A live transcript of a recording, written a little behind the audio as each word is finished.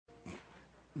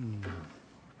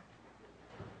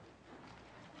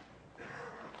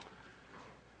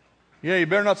Yeah, you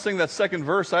better not sing that second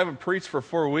verse. I haven't preached for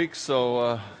 4 weeks,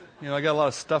 so, I got a lot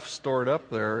of stuff stored up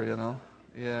there,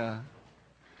 Yeah.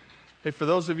 Hey, for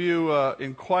those of you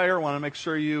in choir, I want to make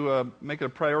sure you make it a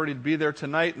priority to be there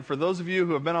tonight. And for those of you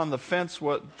who have been on the fence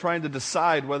trying to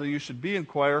decide whether you should be in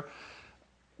choir,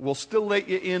 we'll still let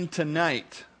you in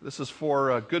tonight. This is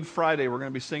for Good Friday. We're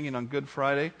going to be singing on Good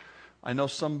Friday. I know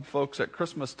some folks at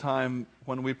Christmas time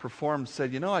when we performed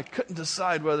said, I couldn't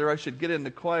decide whether I should get into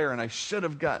choir and I should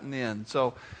have gotten in.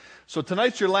 So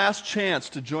tonight's your last chance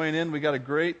to join in. We got a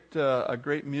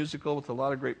great musical with a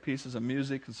lot of great pieces of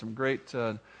music and some great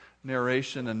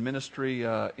narration and ministry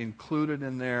included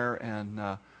in there.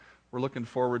 And we're looking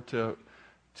forward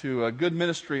to a good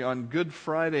ministry on Good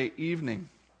Friday evening.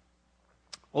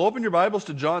 Well, open your Bibles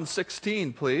to John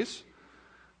 16, please.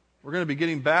 We're going to be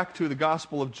getting back to the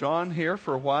Gospel of John here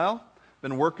for a while.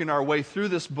 Been working our way through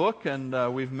this book,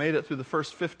 and we've made it through the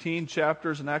first 15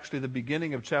 chapters and actually the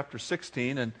beginning of chapter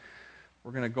 16, and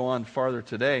we're going to go on farther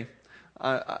today.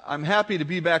 I'm happy to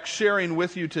be back sharing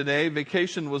with you today.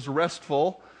 Vacation was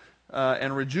restful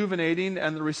and rejuvenating,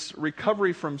 and the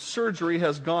recovery from surgery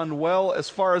has gone well as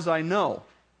far as I know.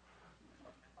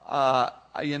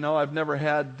 I've never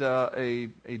had a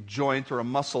joint or a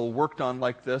muscle worked on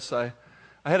like this.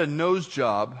 I had a nose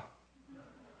job.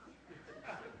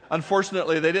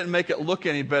 Unfortunately, they didn't make it look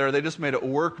any better. They just made it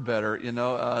work better,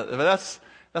 But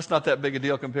that's not that big a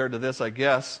deal compared to this, I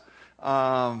guess.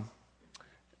 I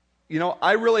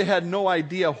really had no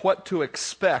idea what to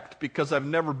expect because I've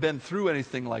never been through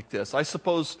anything like this. I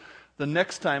suppose the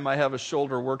next time I have a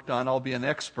shoulder worked on, I'll be an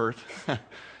expert.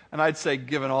 And I'd say,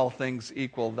 given all things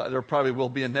equal, there probably will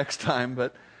be a next time,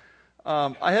 but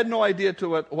I had no idea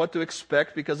what to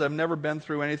expect because I've never been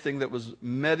through anything that was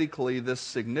medically this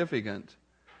significant.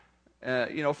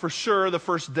 For sure, the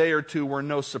first day or two were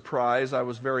no surprise. I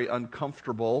was very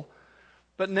uncomfortable.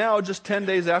 But now, just 10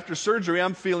 days after surgery,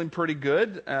 I'm feeling pretty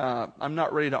good. I'm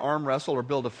not ready to arm wrestle or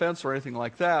build a fence or anything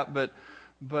like that, but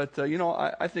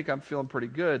I think I'm feeling pretty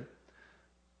good.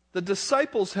 The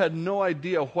disciples had no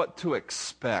idea what to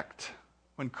expect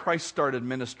when Christ started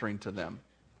ministering to them.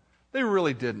 They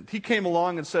really didn't. He came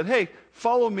along and said, "Hey,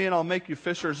 follow me and I'll make you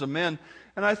fishers of men."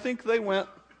 And I think they went,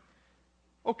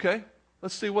 "Okay,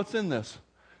 let's see what's in this."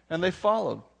 And they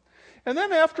followed. And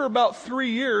then after about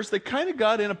 3 years, they kind of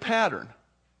got in a pattern.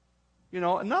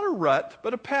 Not a rut,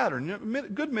 but a pattern.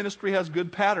 Good ministry has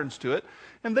good patterns to it.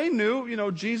 And they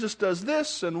knew, Jesus does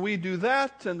this, and we do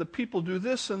that, and the people do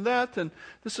this and that, and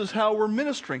this is how we're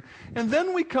ministering. And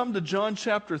then we come to John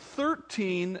chapter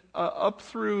 13, up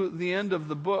through the end of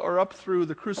the book, or up through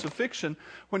the crucifixion,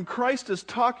 when Christ is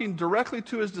talking directly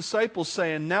to his disciples,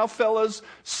 saying, "Now, fellas,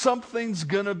 something's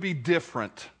going to be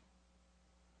different."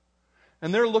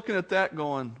 And they're looking at that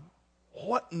going,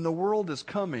 what in the world is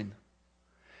coming?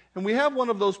 And we have one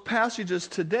of those passages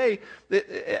today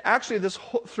that actually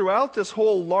throughout this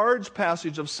whole large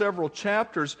passage of several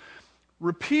chapters,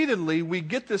 repeatedly we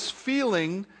get this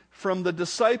feeling from the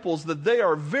disciples that they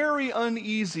are very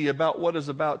uneasy about what is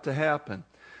about to happen.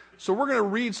 So we're going to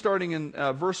read starting in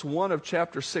verse 1 of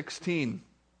chapter 16.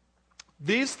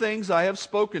 "These things I have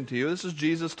spoken to you," this is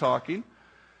Jesus talking,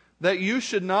 "that you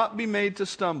should not be made to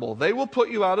stumble. They will put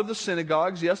you out of the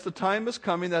synagogues. Yes, the time is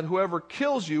coming that whoever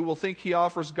kills you will think he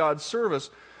offers God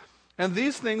service. And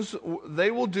these things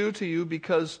they will do to you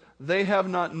because they have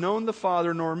not known the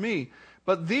Father nor me.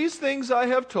 But these things I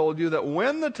have told you, that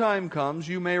when the time comes,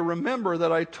 you may remember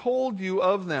that I told you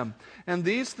of them. And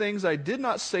these things I did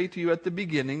not say to you at the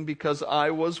beginning because I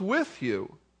was with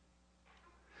you.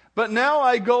 But now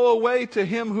I go away to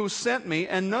him who sent me,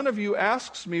 and none of you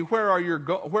asks me, where are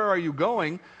you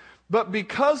going? But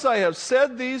because I have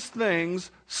said these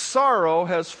things, sorrow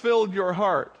has filled your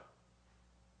heart.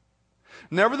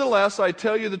 Nevertheless, I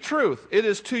tell you the truth. It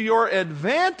is to your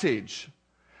advantage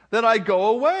that I go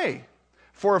away.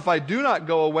 For if I do not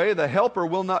go away, the Helper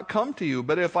will not come to you.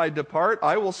 But if I depart,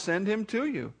 I will send him to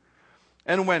you.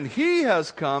 And when he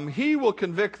has come, he will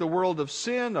convict the world of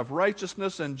sin, of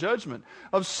righteousness, and judgment.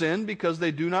 Of sin, because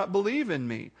they do not believe in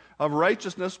me. Of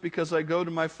righteousness, because I go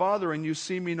to my Father, and you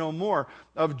see me no more.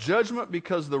 Of judgment,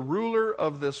 because the ruler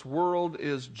of this world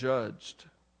is judged."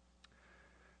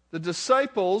 The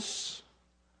disciples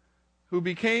who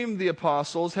became the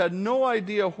apostles had no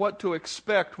idea what to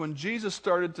expect when Jesus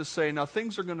started to say, now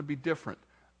things are going to be different.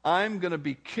 I'm going to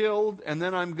be killed, and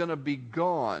then I'm going to be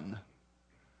gone.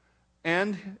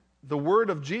 And the word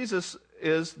of Jesus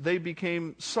is they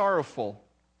became sorrowful.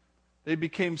 They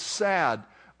became sad.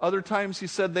 Other times he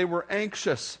said they were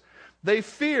anxious. They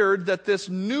feared that this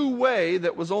new way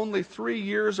that was only 3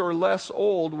 years or less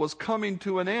old was coming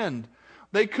to an end.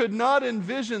 They could not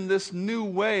envision this new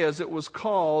way, as it was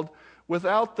called,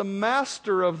 without the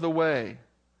master of the way.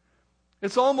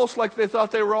 It's almost like they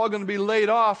thought they were all going to be laid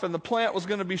off and the plant was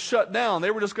going to be shut down. They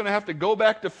were just going to have to go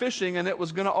back to fishing and it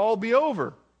was going to all be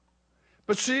over.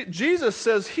 But Jesus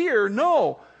says here,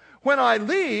 no, when I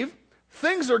leave,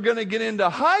 things are going to get into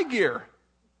high gear.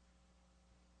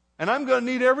 And I'm going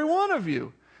to need every one of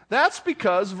you. That's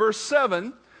because, verse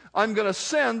 7, I'm going to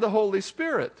send the Holy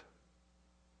Spirit.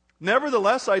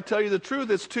 Nevertheless, I tell you the truth,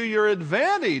 it's to your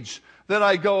advantage that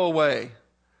I go away.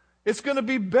 It's going to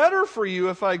be better for you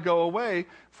if I go away.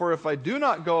 For if I do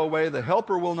not go away, the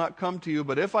Helper will not come to you.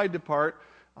 But if I depart,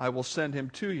 I will send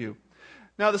him to you.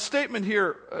 Now, the statement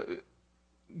here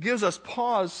gives us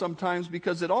pause sometimes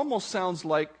because it almost sounds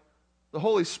like the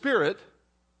Holy Spirit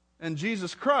and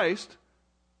Jesus Christ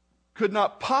could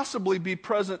not possibly be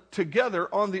present together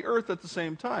on the earth at the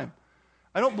same time.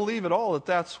 I don't believe at all that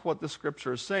that's what the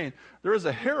Scripture is saying. There is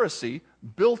a heresy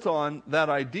built on that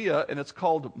idea, and it's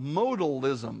called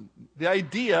modalism. The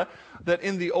idea that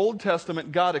in the Old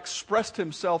Testament God expressed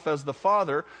himself as the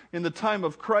Father. In the time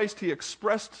of Christ he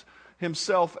expressed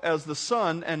himself as the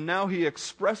Son, and now he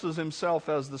expresses himself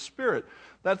as the Spirit.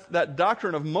 That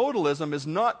doctrine of modalism is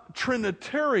not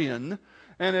Trinitarian,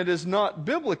 and it is not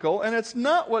biblical, and it's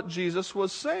not what Jesus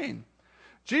was saying.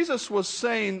 Jesus was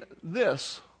saying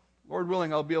this. Lord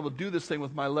willing, I'll be able to do this thing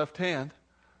with my left hand.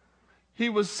 He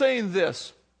was saying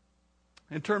this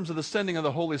in terms of the sending of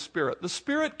the Holy Spirit. The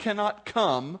Spirit cannot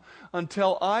come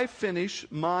until I finish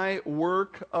my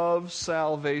work of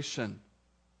salvation.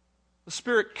 The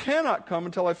Spirit cannot come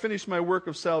until I finish my work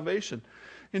of salvation.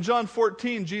 In John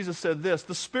 14, Jesus said this,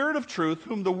 the Spirit of truth,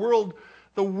 whom the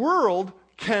world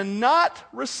cannot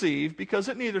receive, because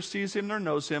it neither sees him nor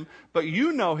knows him, but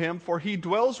you know him, for he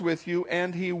dwells with you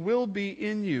and he will be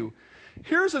in you.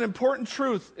 Here's an important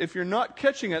truth. If you're not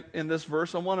catching it in this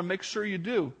verse, I want to make sure you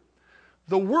do.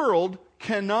 The world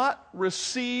cannot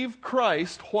receive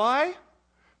Christ. Why?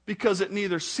 Because it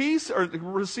neither sees or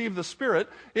receive the Spirit,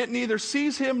 it neither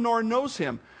sees him nor knows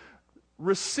him.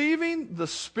 Receiving the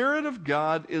Spirit of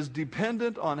God is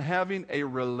dependent on having a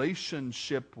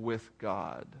relationship with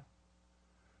God.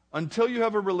 Until you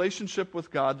have a relationship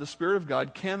with God, the Spirit of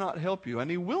God cannot help you,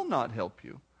 and he will not help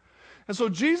you. And so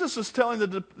Jesus is telling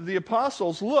the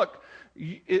apostles, look,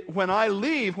 when I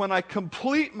leave, when I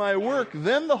complete my work,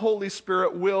 then the Holy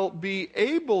Spirit will be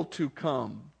able to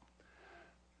come.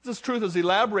 This truth is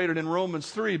elaborated in Romans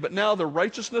 3, but now the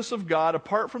righteousness of God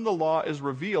apart from the law is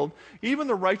revealed, even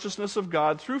the righteousness of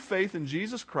God through faith in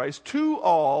Jesus Christ to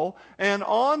all and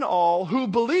on all who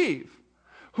believe,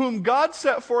 whom God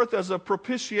set forth as a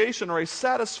propitiation or a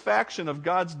satisfaction of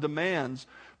God's demands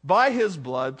by his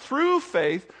blood through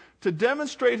faith to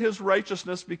demonstrate his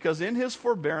righteousness, because in his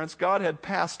forbearance God had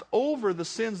passed over the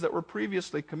sins that were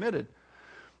previously committed.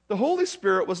 The Holy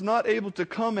Spirit was not able to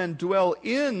come and dwell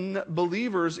in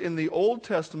believers in the Old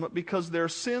Testament because their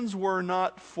sins were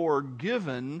not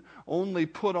forgiven, only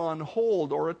put on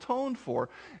hold or atoned for.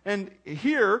 And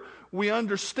here we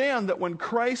understand that when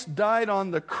Christ died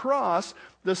on the cross,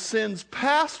 the sins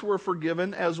past were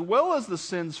forgiven as well as the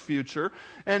sins future.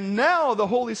 And now the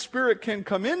Holy Spirit can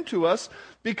come into us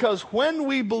because when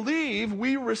we believe,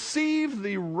 we receive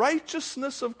the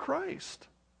righteousness of Christ.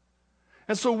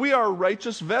 And so we are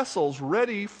righteous vessels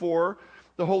ready for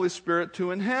the Holy Spirit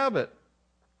to inhabit.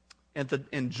 And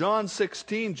in John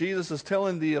 16, Jesus is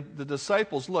telling the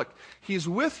disciples, look, he's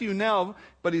with you now,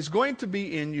 but he's going to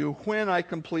be in you when I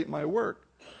complete my work.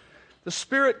 The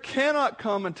Spirit cannot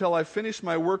come until I finish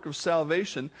my work of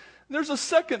salvation. And there's a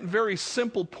second very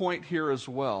simple point here as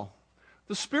well.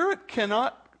 The Spirit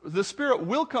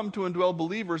will come to indwell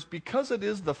believers because it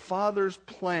is the Father's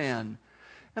plan.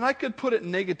 And I could put it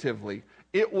negatively.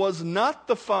 It was not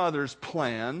the Father's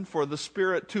plan for the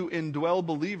Spirit to indwell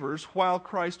believers while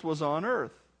Christ was on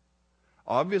earth.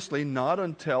 Obviously, not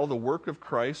until the work of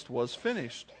Christ was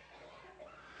finished.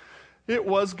 It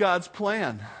was God's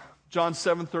plan. John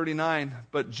 7:39,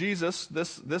 but Jesus,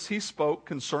 this he spoke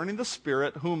concerning the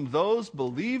Spirit, whom those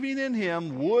believing in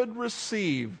him would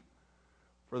receive.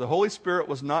 For the Holy Spirit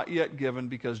was not yet given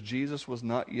because Jesus was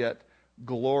not yet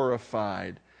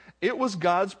glorified. It was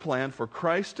God's plan for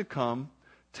Christ to come,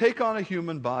 take on a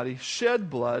human body, shed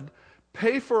blood,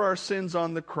 pay for our sins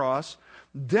on the cross,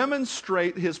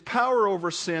 demonstrate his power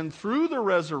over sin through the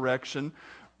resurrection,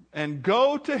 and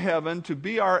go to heaven to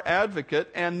be our advocate.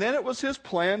 And then it was his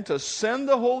plan to send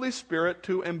the Holy Spirit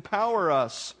to empower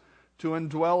us, to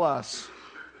indwell us,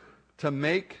 to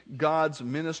make God's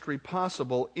ministry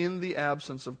possible in the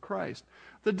absence of Christ.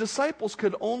 The disciples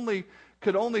could only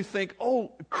think,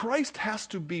 oh, Christ has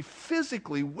to be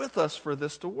physically with us for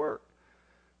this to work.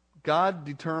 God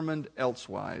determined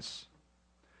elsewise.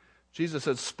 Jesus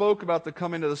had spoke about the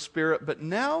coming of the Spirit, but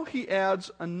now he adds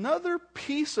another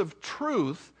piece of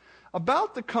truth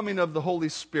about the coming of the Holy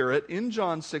Spirit in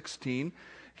John 16.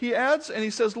 He adds and he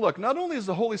says, look, not only is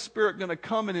the Holy Spirit going to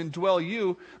come and indwell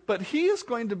you, but he is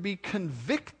going to be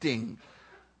convicting.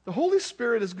 The Holy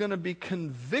Spirit is going to be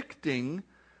convicting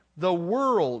the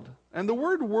world. And the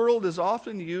word world is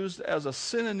often used as a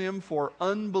synonym for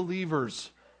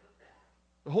unbelievers.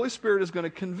 The Holy Spirit is going to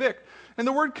convict. And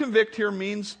the word convict here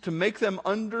means to make them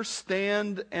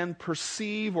understand and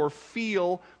perceive or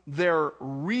feel their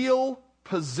real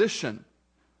position.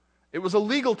 It was a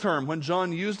legal term when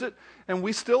John used it, and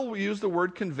we still use the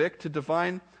word convict to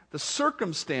define the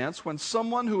circumstance when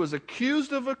someone who is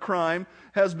accused of a crime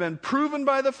has been proven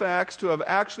by the facts to have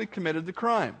actually committed the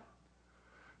crime.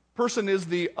 Person is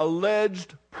the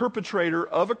alleged perpetrator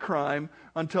of a crime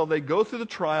until they go through the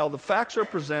trial, the facts are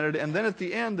presented, and then at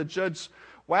the end the judge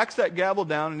whacks that gavel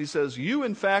down and he says, you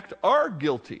in fact are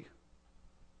guilty.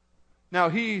 Now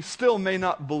he still may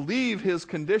not believe his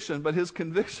condition, but his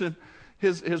conviction,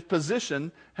 his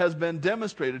position has been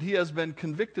demonstrated. He has been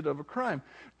convicted of a crime.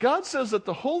 God says that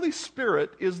the Holy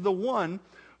Spirit is the one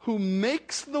who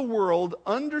makes the world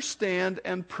understand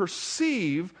and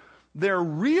perceive their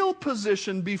real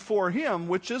position before him,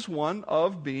 which is one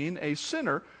of being a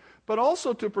sinner, but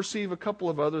also to perceive a couple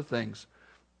of other things.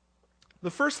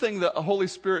 The first thing that the Holy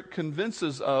Spirit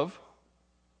convinces of,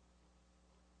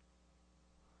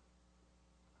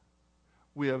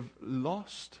 we have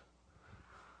lost.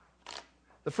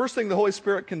 The first thing the Holy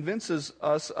Spirit convinces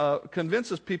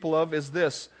people of is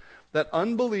this, that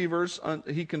unbelievers,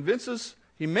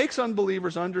 he makes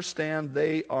unbelievers understand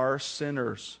they are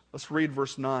sinners. Let's read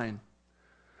verse 9.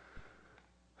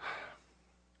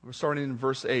 We're starting in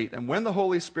verse 8. And when the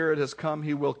Holy Spirit has come,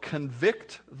 he will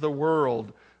convict the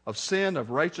world of sin, of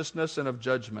righteousness, and of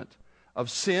judgment. Of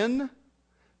sin,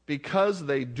 because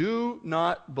they do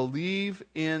not believe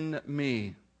in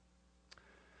me.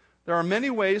 There are many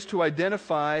ways to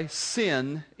identify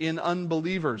sin in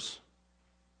unbelievers.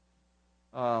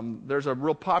 There's a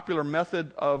real popular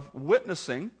method of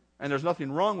witnessing, and there's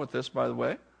nothing wrong with this, by the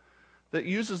way, that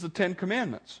uses the Ten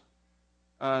Commandments.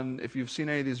 And if you've seen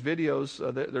any of these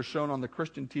videos, they're shown on the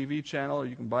Christian TV channel, or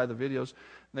you can buy the videos,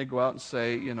 and they go out and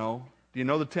say, do you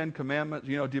know the Ten Commandments?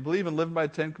 Do you believe in living by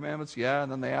the Ten Commandments? Yeah,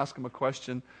 and then they ask them a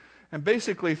question. And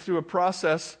basically, through a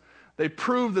process, they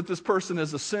prove that this person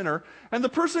is a sinner, and the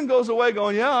person goes away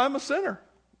going, yeah, I'm a sinner.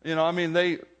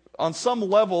 On some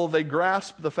level, they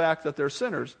grasp the fact that they're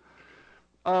sinners.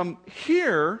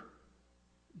 Here,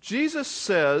 Jesus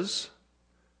says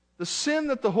the sin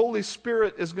that the Holy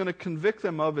Spirit is going to convict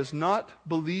them of is not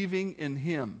believing in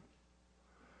him.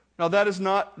 Now, that is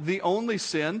not the only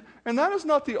sin, and that is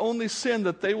not the only sin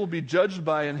that they will be judged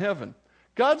by in heaven.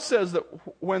 God says that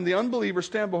when the unbelievers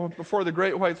stand before the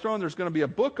great white throne, there's going to be a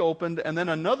book opened, and then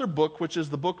another book, which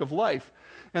is the book of life.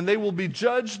 And they will be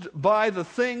judged by the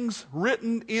things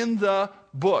written in the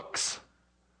books.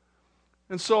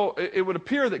 And so it would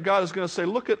appear that God is going to say,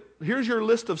 here's your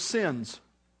list of sins.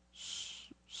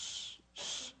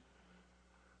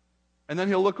 And then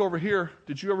he'll look over here.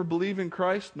 Did you ever believe in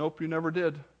Christ? Nope, you never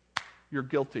did. You're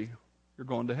guilty. You're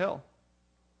going to hell.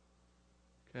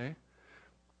 Okay?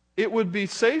 It would be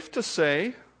safe to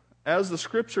say, as the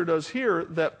Scripture does here,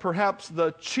 that perhaps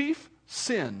the chief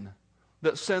sin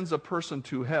that sends a person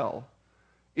to hell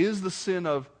is the sin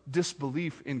of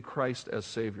disbelief in Christ as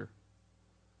Savior.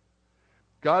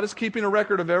 God is keeping a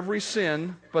record of every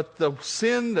sin, but the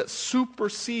sin that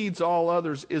supersedes all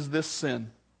others is this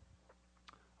sin.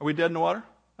 Are we dead in the water?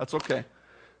 That's okay.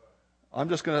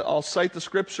 I'll cite the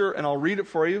Scripture and I'll read it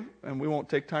for you, and we won't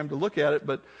take time to look at it,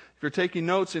 but if you're taking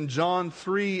notes, in John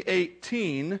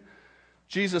 3:18,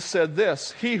 Jesus said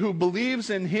this, he who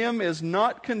believes in him is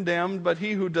not condemned, but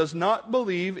he who does not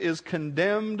believe is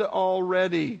condemned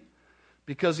already,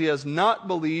 because he has not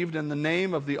believed in the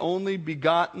name of the only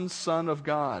begotten Son of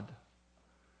God.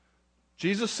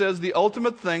 Jesus says the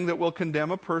ultimate thing that will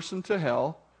condemn a person to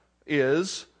hell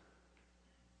is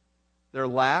their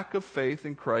lack of faith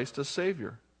in Christ as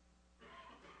Savior.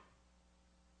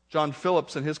 John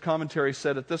Phillips in his commentary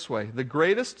said it this way, the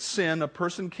greatest sin a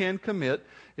person can commit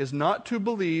is not to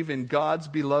believe in God's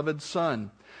beloved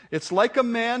Son. It's like a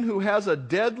man who has a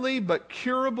deadly but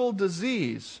curable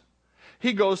disease.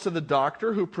 He goes to the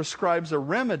doctor who prescribes a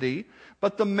remedy,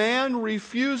 but the man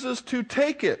refuses to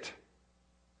take it.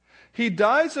 He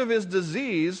dies of his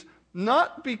disease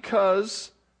not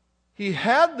because he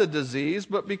had the disease,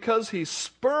 but because he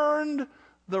spurned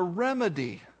the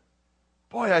remedy.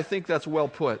 Boy, I think that's well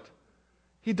put.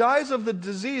 He dies of the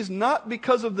disease not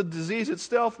because of the disease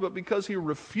itself, but because he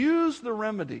refused the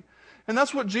remedy. And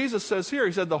that's what Jesus says here.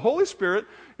 He said the Holy Spirit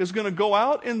is going to go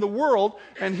out in the world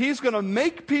and he's going to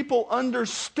make people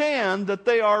understand that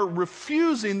they are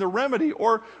refusing the remedy.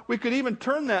 Or we could even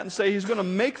turn that and say he's going to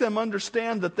make them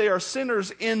understand that they are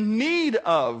sinners in need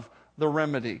of the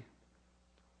remedy.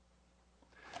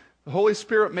 The Holy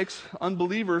Spirit makes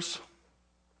unbelievers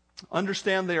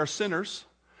understand they are sinners,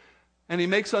 and he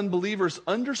makes unbelievers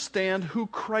understand who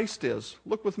Christ is.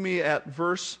 Look with me at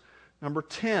verse number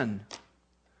 10.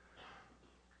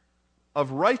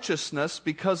 Of righteousness,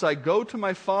 because I go to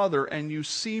my Father and you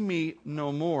see me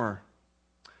no more.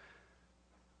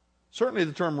 Certainly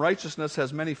the term righteousness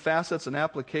has many facets and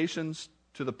applications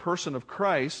to the person of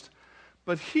Christ,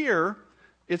 but here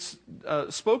it's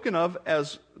spoken of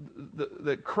as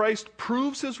that Christ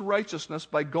proves his righteousness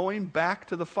by going back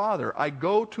to the Father. I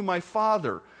go to my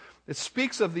Father. It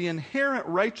speaks of the inherent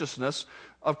righteousness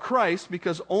of Christ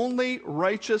because only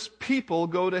righteous people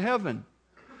go to heaven.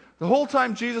 The whole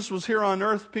time Jesus was here on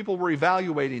earth, people were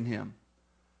evaluating him.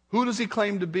 Who does he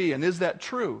claim to be, and is that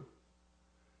true?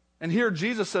 And here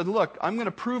Jesus said, look, I'm going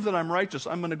to prove that I'm righteous.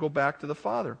 I'm going to go back to the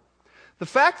Father. The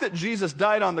fact that Jesus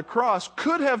died on the cross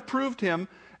could have proved him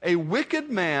a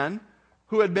wicked man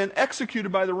who had been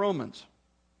executed by the Romans.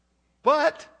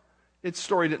 But its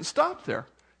story didn't stop there.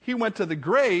 He went to the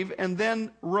grave and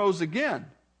then rose again.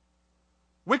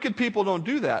 Wicked people don't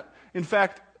do that. In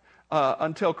fact,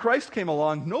 until Christ came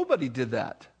along, nobody did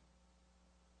that.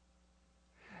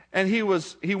 And he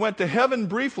went to heaven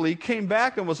briefly, came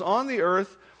back and was on the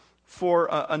earth for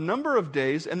a number of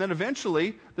days, and then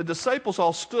eventually the disciples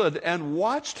all stood and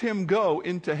watched him go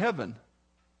into heaven.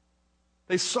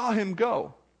 They saw him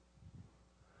go.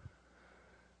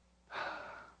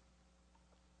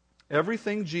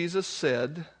 Everything Jesus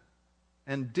said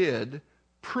and did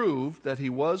proved that he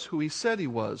was who he said he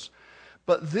was.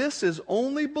 But this is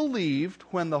only believed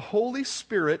when the Holy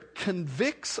Spirit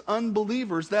convicts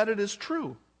unbelievers that it is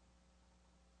true.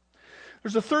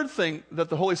 There's a third thing that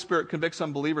the Holy Spirit convicts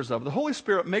unbelievers of. The Holy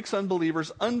Spirit makes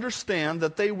unbelievers understand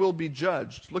that they will be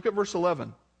judged. Look at verse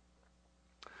 11.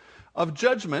 Of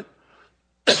judgment,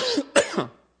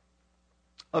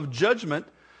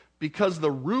 because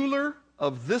the ruler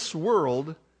of this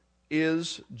world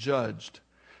is judged.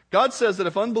 God says that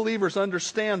if unbelievers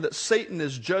understand that Satan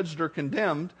is judged or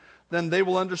condemned, then they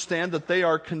will understand that they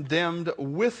are condemned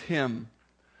with him.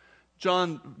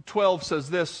 John 12 says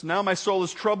this, Now my soul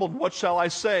is troubled, what shall I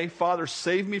say? Father,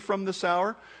 save me from this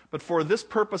hour, but for this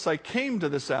purpose I came to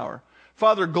this hour.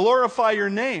 Father, glorify your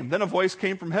name. Then a voice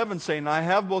came from heaven saying, I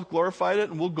have both glorified it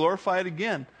and will glorify it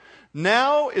again.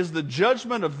 Now is the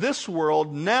judgment of this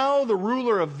world. Now the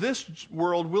ruler of this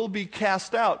world will be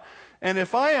cast out. And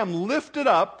if I am lifted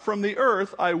up from the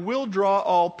earth, I will draw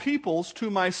all peoples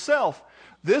to myself.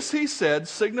 This he said,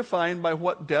 signifying by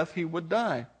what death he would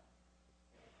die.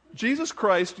 Jesus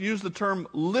Christ used the term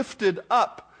lifted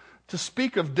up to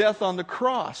speak of death on the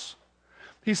cross.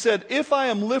 He said, if I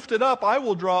am lifted up, I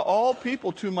will draw all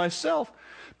people to myself.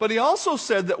 But he also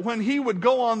said that when he would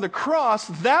go on the cross,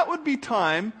 that would be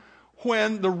time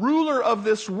when the ruler of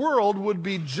this world would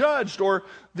be judged, or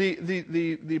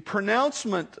the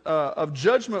pronouncement of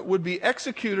judgment would be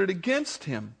executed against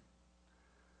him.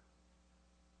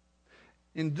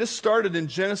 And this started in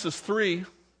Genesis 3,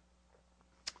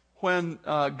 when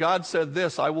God said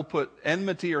this, I will put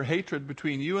enmity or hatred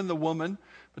between you and the woman,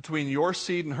 between your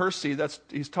seed and her seed.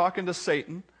 He's talking to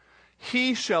Satan.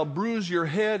 He shall bruise your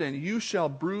head, and you shall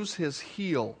bruise his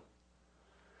heel.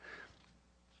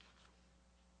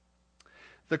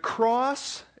 The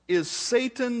cross is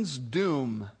Satan's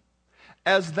doom.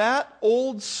 As that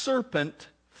old serpent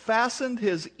fastened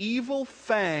his evil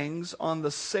fangs on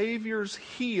the Savior's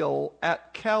heel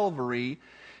at Calvary,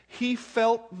 he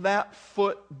felt that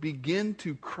foot begin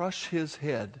to crush his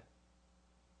head.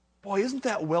 Boy, isn't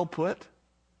that well put?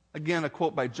 Again, a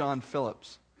quote by John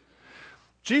Phillips.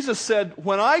 Jesus said,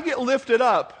 when I get lifted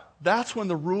up, that's when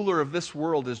the ruler of this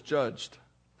world is judged.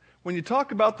 When you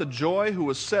talk about the joy who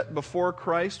was set before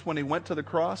Christ when he went to the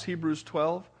cross, Hebrews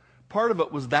 12, part of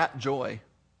it was that joy.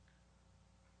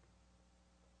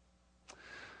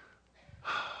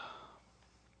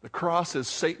 The cross is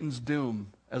Satan's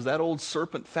doom. As that old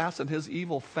serpent fastened his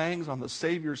evil fangs on the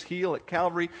Savior's heel at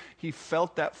Calvary, he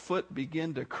felt that foot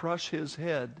begin to crush his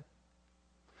head.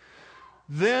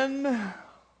 Then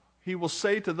he will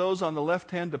say to those on the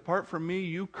left hand, depart from me,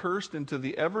 you cursed, into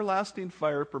the everlasting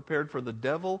fire prepared for the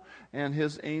devil and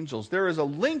his angels. There is a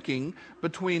linking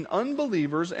between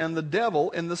unbelievers and the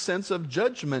devil in the sense of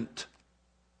judgment.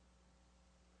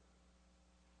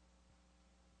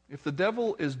 If the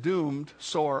devil is doomed,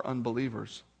 so are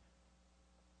unbelievers.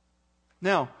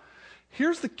 Now,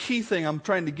 here's the key thing I'm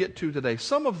trying to get to today.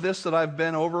 Some of this that I've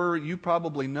been over, you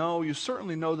probably know. You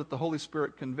certainly know that the Holy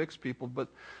Spirit convicts people, but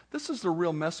this is the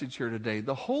real message here today.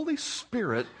 The Holy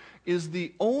Spirit is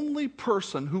the only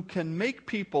person who can make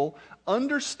people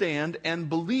understand and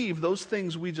believe those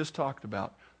things we just talked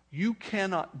about. You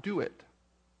cannot do it.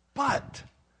 But,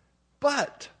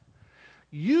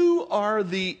 you are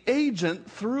the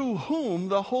agent through whom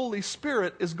the Holy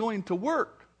Spirit is going to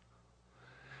work.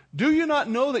 Do you not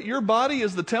know that your body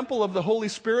is the temple of the Holy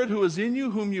Spirit who is in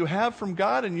you, whom you have from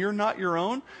God, and you're not your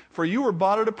own? For you were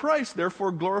bought at a price.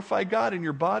 Therefore glorify God in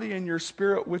your body and your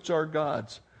spirit, which are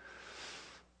God's.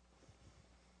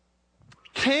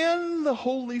 Can the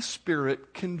Holy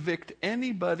Spirit convict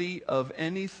anybody of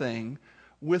anything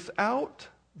without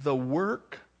the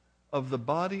work of the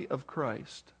body of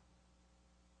Christ?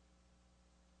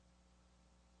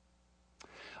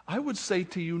 I would say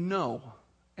to you no,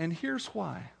 and here's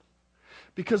why.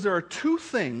 Because there are two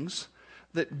things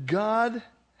that God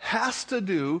has to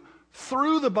do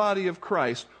through the body of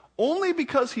Christ, only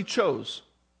because He chose.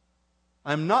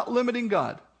 I'm not limiting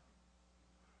God,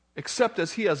 except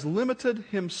as He has limited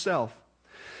Himself.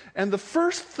 And the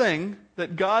first thing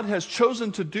that God has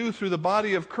chosen to do through the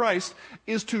body of Christ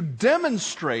is to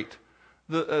demonstrate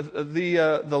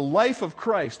the life of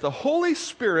Christ. The Holy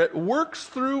Spirit works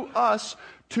through us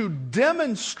to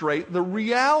demonstrate the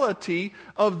reality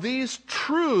of these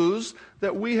truths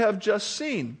that we have just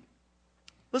seen.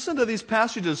 Listen to these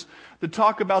passages that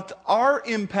talk about our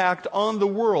impact on the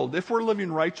world if we're living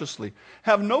righteously.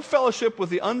 Have no fellowship with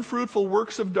the unfruitful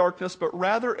works of darkness, but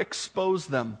rather expose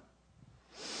them.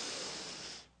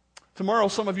 Tomorrow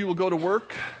some of you will go to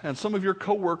work, and some of your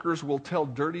coworkers will tell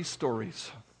dirty stories.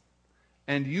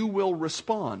 And you will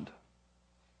respond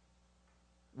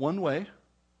one way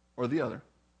or the other.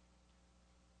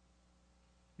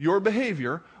 Your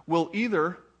behavior will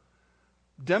either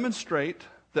demonstrate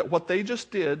that what they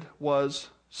just did was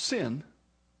sin,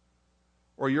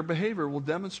 or your behavior will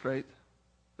demonstrate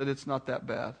that it's not that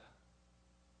bad.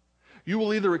 You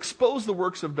will either expose the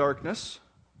works of darkness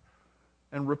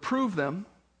and reprove them,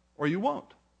 or you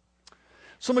won't.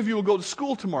 Some of you will go to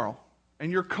school tomorrow,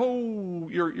 and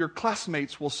your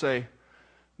classmates will say,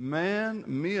 "Man,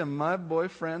 me and my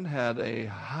boyfriend had a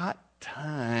hot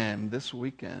time this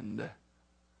weekend."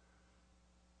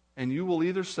 And you will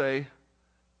either say,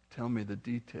 "Tell me the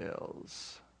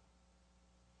details."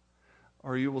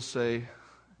 Or you will say,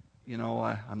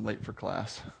 I'm late for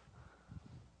class.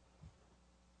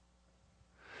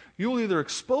 You will either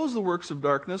expose the works of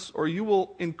darkness or you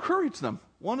will encourage them.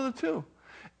 One of the two.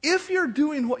 If you're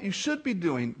doing what you should be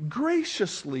doing,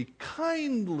 graciously,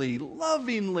 kindly,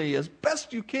 lovingly, as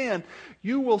best you can,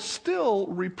 you will still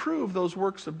reprove those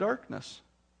works of darkness.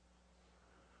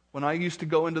 When I used to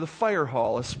go into the fire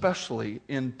hall, especially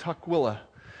in Tukwila,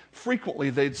 frequently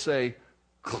they'd say,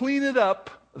 "Clean it up,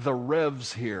 the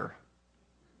Rev's here."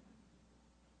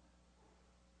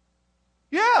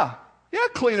 Yeah,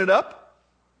 clean it up.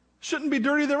 Shouldn't be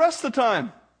dirty the rest of the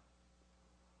time.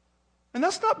 And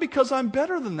that's not because I'm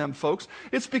better than them, folks.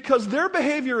 It's because their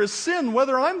behavior is sin,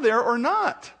 whether I'm there or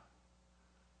not.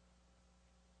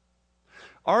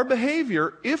 Our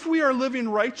behavior, if we are living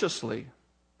righteously,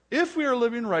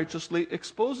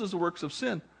 exposes the works of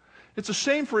sin. It's a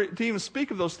shame to even speak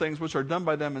of those things which are done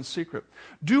by them in secret.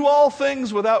 Do all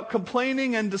things without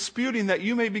complaining and disputing, that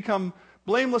you may become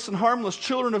blameless and harmless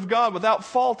children of God, without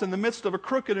fault in the midst of a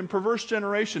crooked and perverse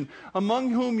generation, among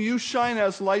whom you shine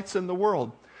as lights in the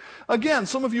world. Again,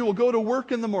 some of you will go to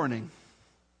work in the morning,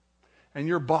 and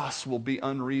your boss will be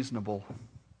unreasonable.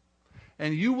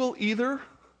 And you will either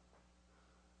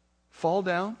fall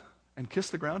down and kiss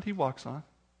the ground he walks on,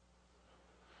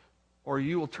 or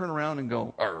you will turn around and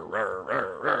go, "Arr, arr,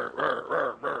 arr, arr,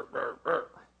 arr, arr, arr, arr."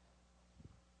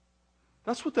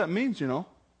 That's what that means,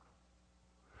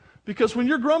 Because when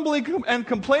you're grumbling and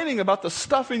complaining about the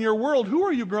stuff in your world, who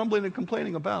are you grumbling and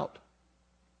complaining about?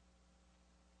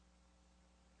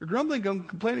 You're grumbling and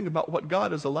complaining about what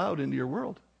God has allowed into your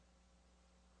world.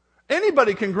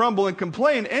 Anybody can grumble and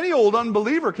complain. Any old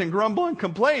unbeliever can grumble and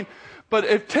complain. But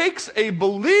it takes a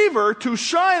believer to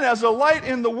shine as a light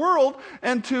in the world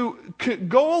and to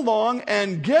go along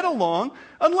and get along,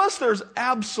 unless there's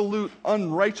absolute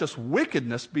unrighteous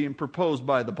wickedness being proposed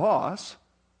by the boss.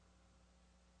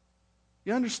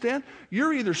 You understand?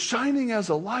 You're either shining as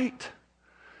a light.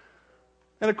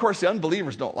 And of course, the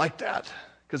unbelievers don't like that.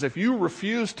 Because if you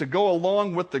refuse to go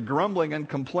along with the grumbling and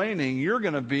complaining, you're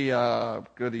going to be a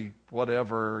goody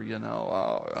whatever, and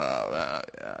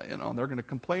they're going to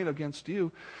complain against you.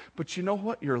 But you know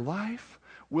what? Your life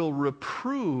will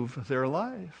reprove their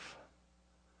life.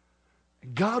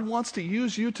 God wants to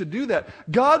use you to do that.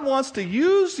 God wants to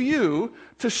use you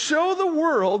to show the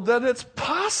world that it's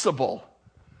possible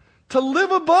to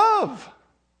live above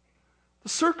the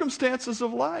circumstances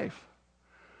of life.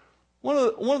 One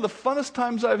of the funnest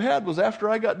times I've had was after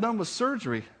I got done with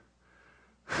surgery.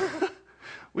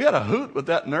 We had a hoot with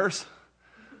that nurse.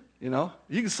 You know,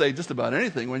 you can say just about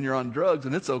anything when you're on drugs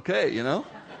and it's okay, you know.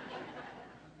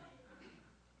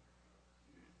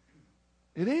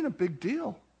 It ain't a big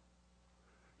deal.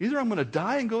 Either I'm going to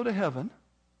die and go to heaven,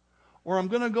 or I'm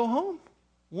going to go home.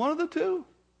 One of the two.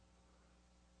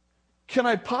 Can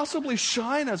I possibly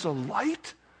shine as a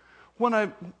light when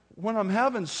I'm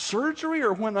having surgery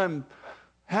or when I'm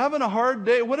having a hard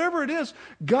day? Whatever it is,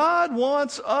 God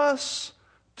wants us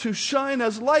to shine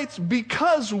as lights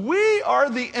because we are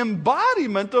the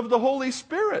embodiment of the Holy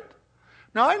Spirit.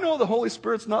 Now, I know the Holy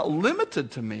Spirit's not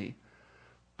limited to me,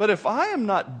 but if I am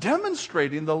not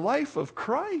demonstrating the life of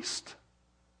Christ,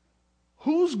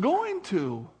 who's going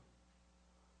to?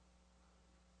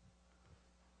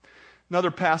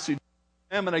 Another passage,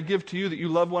 and I give to you that you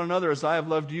love one another as I have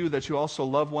loved you, that you also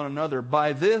love one another.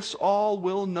 By this all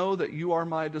will know that you are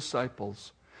my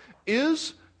disciples.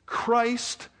 Is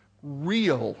Christ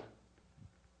real?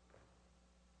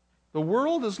 The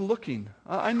world is looking.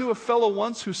 I knew a fellow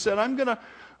once who said, I'm going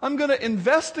to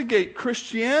investigate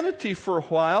Christianity for a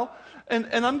while,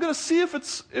 and I'm going to see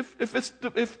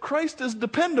if Christ is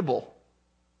dependable.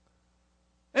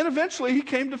 And eventually he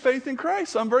came to faith in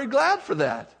Christ. I'm very glad for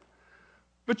that.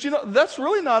 But you know, that's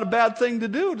really not a bad thing to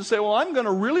do, to say, well, I'm going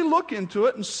to really look into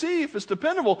it and see if it's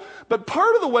dependable. But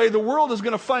part of the way the world is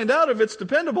going to find out if it's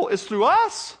dependable is through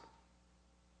us.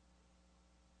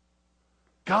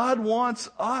 God wants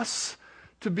us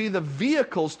to be the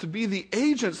vehicles, to be the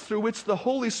agents through which the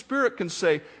Holy Spirit can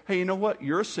say, hey, you know what?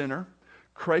 You're a sinner.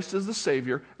 Christ is the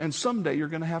Savior. And someday you're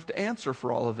going to have to answer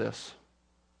for all of this.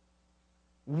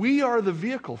 We are the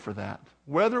vehicle for that,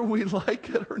 whether we like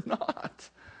it or not.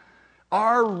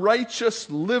 Our righteous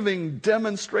living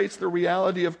demonstrates the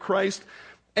reality of Christ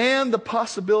and the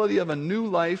possibility of a new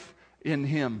life in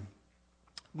Him.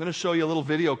 I'm going to show you a little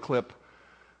video clip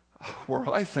where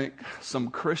I think some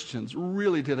Christians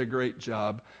really did a great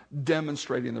job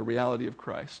demonstrating the reality of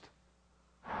Christ.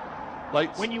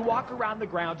 Lights. When you walk around the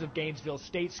grounds of Gainesville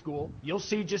State School, you'll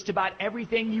see just about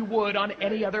everything you would on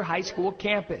any other high school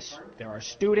campus. There are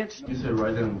students,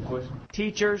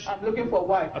 teachers, I'm looking for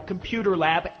what? a computer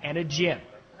lab, and a gym.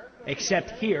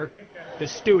 Except here, the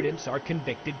students are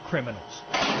convicted criminals.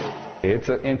 It's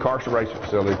an incarceration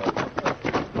facility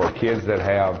for kids that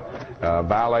have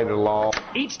violated the law.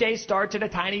 Each day starts at a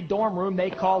tiny dorm room they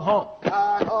call home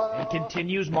and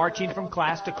continues marching from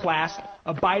class to class,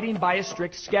 abiding by a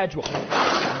strict schedule.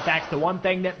 In fact, the one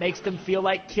thing that makes them feel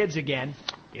like kids again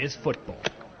is football.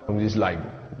 I'm just like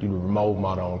the role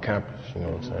model on campus, you know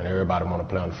what I'm saying? Everybody want to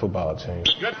play on the football team.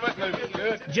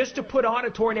 Just to put on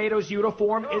a Tornadoes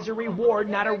uniform is a reward,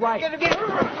 not a right.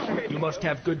 You must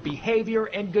have good behavior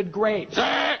and good grades.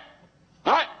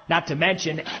 Not to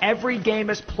mention, every game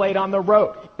is played on the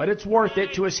road, but it's worth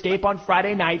it to escape on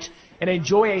Friday nights and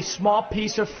enjoy a small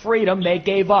piece of freedom they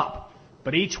gave up.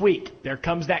 But each week, there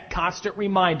comes that constant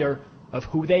reminder of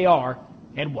who they are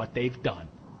and what they've done.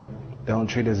 They don't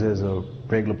treat us as a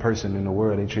regular person in the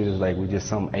world. They treat us like we're just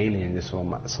some alien just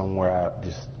somewhere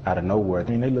out of nowhere. I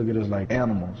mean, they look at us like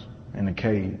animals in a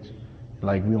cage.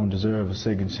 Like we don't deserve a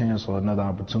second chance or another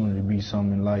opportunity to be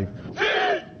something in life.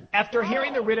 After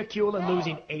hearing the ridicule and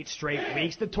losing 8 straight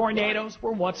weeks, the Tornadoes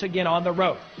were once again on the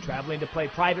road, traveling to play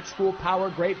private school Power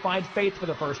Grapevine Faith for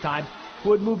the first time,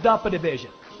 who had moved up a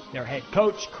division. Their head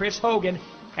coach, Chris Hogan,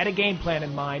 had a game plan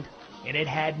in mind, and it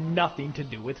had nothing to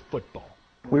do with football.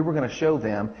 We were going to show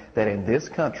them that in this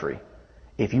country,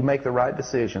 if you make the right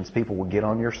decisions, people will get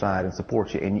on your side and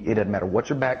support you. And it doesn't matter what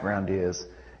your background is,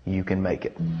 you can make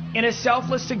it. In a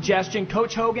selfless suggestion,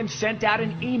 Coach Hogan sent out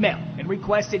an email and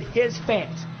requested his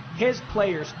fans, his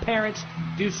players, parents,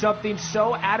 do something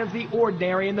so out of the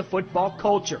ordinary in the football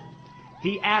culture.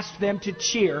 He asked them to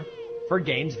cheer for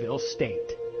Gainesville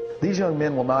State. These young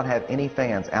men will not have any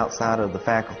fans outside of the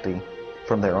faculty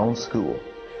from their own school.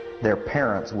 Their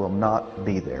parents will not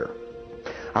be there.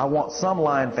 I want some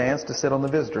Lion fans to sit on the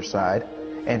visitor side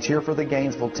and cheer for the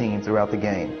Gainesville team throughout the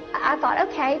game. I thought,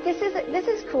 okay, this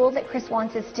is cool that Chris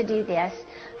wants us to do this,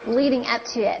 leading up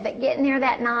to it. But getting there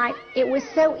that night, it was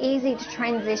so easy to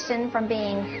transition from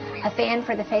being a fan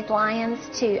for the Faith Lions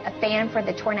to a fan for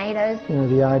the Tornadoes. You know,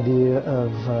 the idea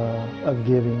of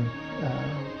giving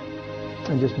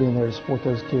and just being there to support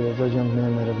those kids, those young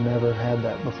men that have never had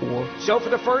that before. So for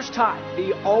the first time,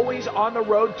 the always on the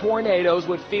road Tornadoes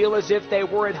would feel as if they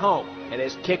were at home. And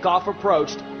as kickoff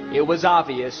approached, it was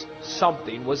obvious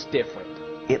something was different.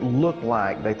 It looked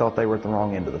like they thought they were at the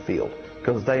wrong end of the field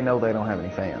because they know they don't have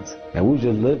any fans. And we was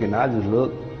just looking. I just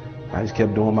looked. I just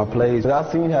kept doing my plays. I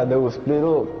seen how they were split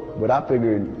up, but I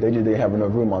figured they just didn't have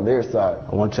enough room on their side.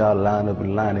 I want y'all to line up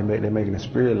in line. They're making a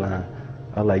spirit line.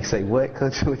 I was like, say what,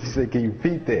 Coach? He said, can you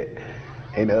repeat that?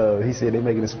 And he said, they're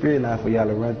making a spirit line for y'all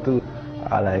to run through.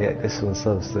 I was like, yeah, that's what's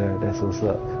up, sir. That's what's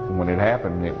up. When it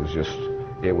happened, it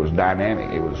was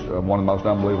dynamic. It was one of the most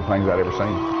unbelievable things I'd ever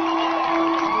seen.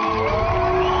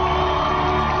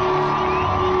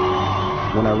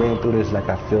 When I ran through this, like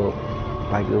I felt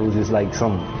like it was just like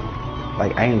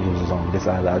like angels was on me. That's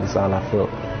all I felt.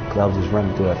 Because I was just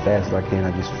running through that fast as I can.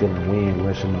 I just feel the wind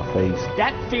rushing my face.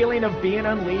 That feeling of being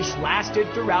unleashed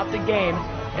lasted throughout the game,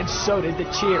 and so did the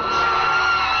cheers.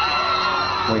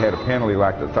 We had a penalty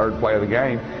like the third play of the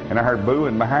game, and I heard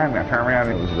booing behind me. I turned around,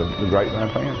 and it was the Grapevine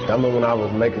fans. I remember when I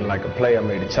was making like a play, I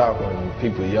made a chopper, and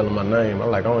people yelling my name. I'm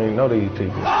like, I don't even know these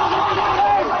people.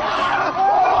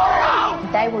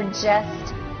 They were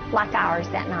just like ours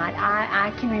that night.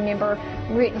 I can remember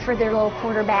rooting for their little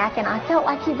quarterback, and I felt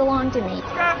like he belonged to me.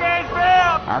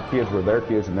 Our kids were their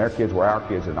kids, and their kids were our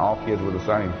kids, and all kids were the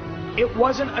same. It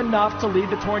wasn't enough to lead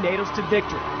the Tornadoes to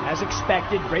victory. As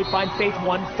expected, Grapevine Faith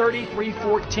won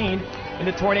 33-14, and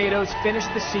the Tornadoes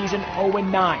finished the season 0-9.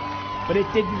 But it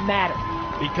didn't matter,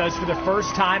 because for the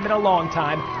first time in a long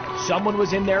time, someone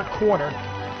was in their corner,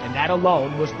 and that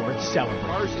alone was worth celebrating.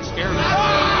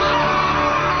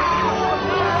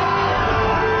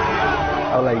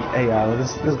 I was like, hey, y'all,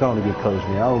 this is going to get close,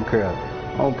 man. I don't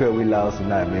care if we lost or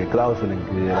not, man, because I was feeling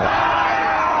good.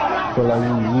 I feel like we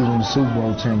was in the Super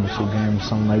Bowl championship game or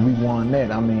something. Like, we won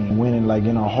that. I mean, winning, like,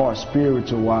 in our heart,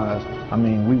 spiritual-wise, I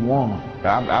mean, we won.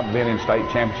 I've been in state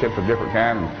championships of different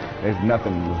kinds, and there's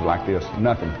nothing was like this,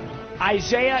 nothing.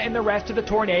 Isaiah and the rest of the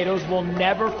Tornadoes will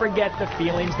never forget the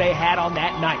feelings they had on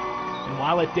that night. And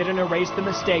while it didn't erase the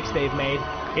mistakes they've made,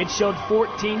 it showed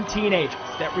 14 teenagers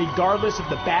that regardless of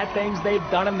the bad things they've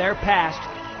done in their past,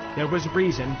 there was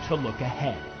reason to look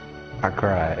ahead. I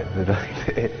cried.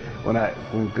 when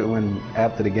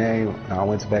after the game, I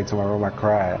went back to my room, I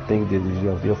cried. I think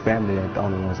that your family ain't the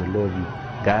only ones that love you.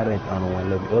 God ain't the only one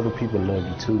that love you. Other people love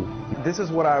you too. This is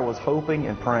what I was hoping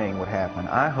and praying would happen.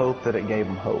 I hope that it gave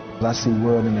them hope. I see the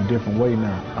world in a different way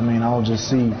now. I mean, I don't just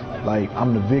see like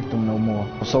I'm the victim no more.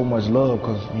 So much love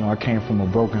because, you know, I came from a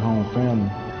broken home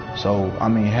family. So, I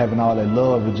mean, having all that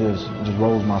love, it just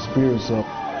rose my spirits up.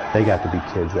 They got to be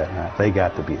kids that night. They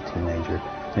got to be a teenager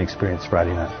and experience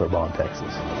Friday night football in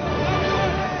Texas.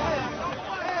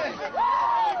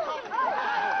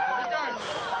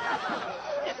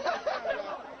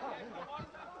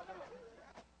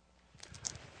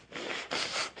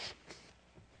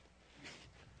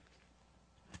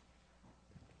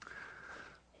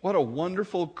 What a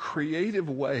wonderful, creative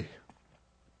way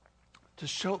to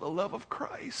show the love of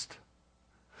Christ.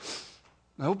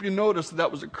 I hope you noticed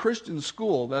that was a Christian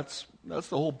school. That's the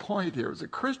whole point here. It was a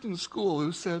Christian school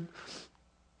who said,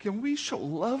 can we show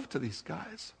love to these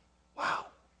guys? Wow.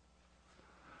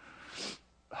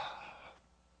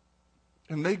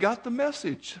 And they got the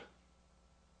message.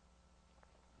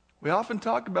 We often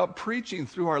talk about preaching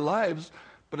through our lives,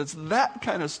 but it's that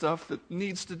kind of stuff that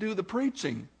needs to do the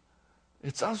preaching.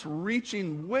 It's us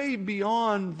reaching way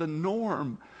beyond the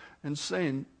norm and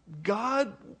saying,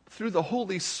 God, through the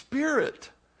Holy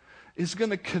Spirit, is going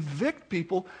to convict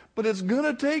people, but it's going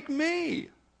to take me.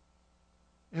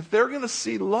 If they're going to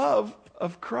see love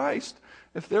of Christ,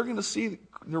 if they're going to see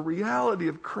the reality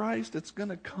of Christ, it's going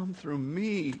to come through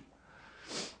me.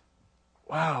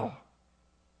 Wow.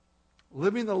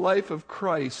 Living the life of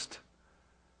Christ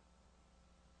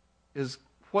is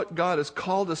what God has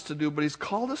called us to do, but He's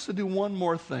called us to do one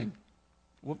more thing.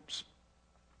 Whoops.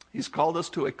 He's called us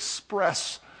to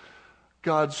express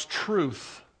God's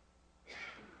truth.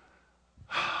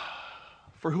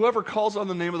 For whoever calls on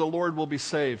the name of the Lord will be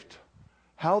saved.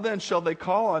 How then shall they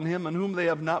call on Him in whom they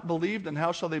have not believed? And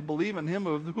how shall they believe in Him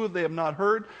of whom they have not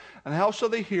heard? And how shall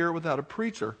they hear without a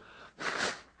preacher?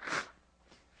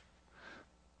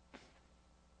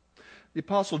 The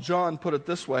Apostle John put it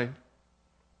this way.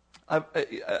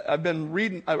 I've been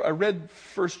reading. I read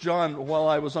 1 John while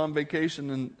I was on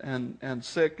vacation and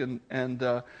sick, and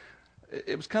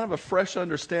it was kind of a fresh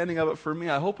understanding of it for me.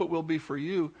 I hope it will be for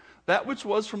you. That which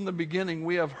was from the beginning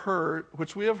we have heard,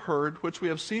 which we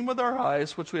have seen with our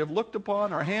eyes, which we have looked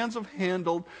upon, our hands have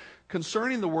handled,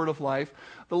 concerning the word of life.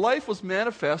 The life was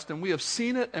manifest, and we have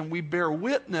seen it, and we bear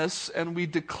witness, and we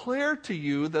declare to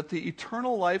you that the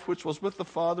eternal life which was with the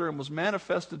Father and was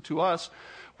manifested to us,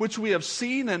 which we have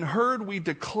seen and heard, we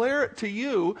declare it to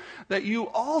you, that you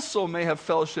also may have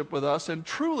fellowship with us. And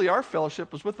truly our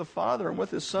fellowship is with the Father and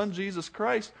with his Son, Jesus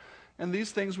Christ. And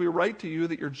these things we write to you,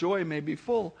 that your joy may be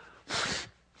full.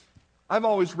 I've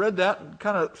always read that and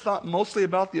kind of thought mostly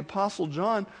about the Apostle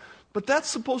John, but that's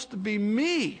supposed to be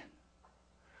me.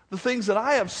 The things that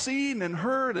I have seen and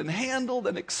heard and handled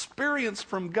and experienced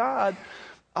from God,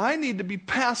 I need to be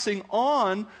passing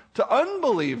on to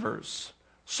unbelievers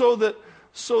so that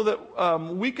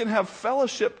we can have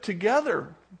fellowship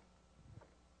together.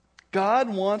 God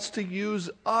wants to use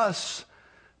us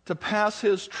to pass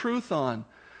his truth on.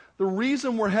 The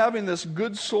reason we're having this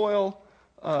good soil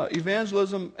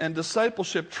evangelism and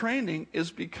discipleship training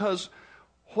is because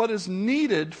what is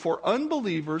needed for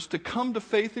unbelievers to come to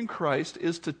faith in Christ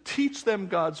is to teach them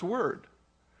God's word.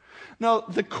 Now,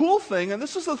 the cool thing, and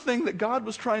this is the thing that God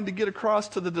was trying to get across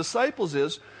to the disciples,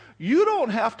 is you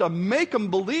don't have to make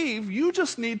them believe. You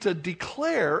just need to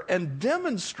declare and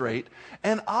demonstrate,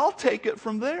 and I'll take it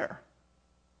from there.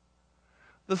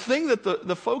 The thing that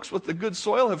the folks with the good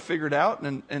soil have figured out,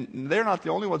 and they're not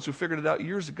the only ones who figured it out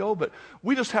years ago, but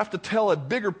we just have to tell a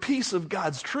bigger piece of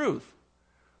God's truth.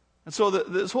 And so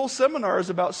this whole seminar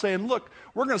is about saying, look,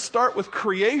 we're going to start with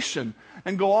creation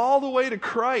and go all the way to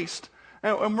Christ.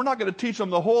 And we're not going to teach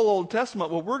them the whole Old Testament,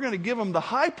 but we're going to give them the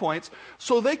high points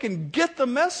so they can get the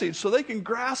message, so they can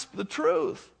grasp the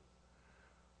truth.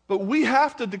 But we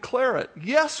have to declare it.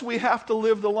 Yes, we have to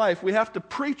live the life. We have to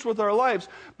preach with our lives,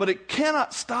 but it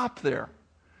cannot stop there.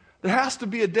 There has to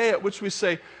be a day at which we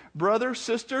say, brother,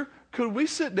 sister, could we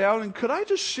sit down and could I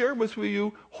just share with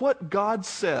you what God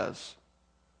says?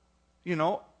 You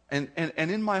know, and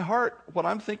in my heart, what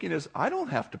I'm thinking is, I don't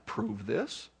have to prove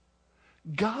this.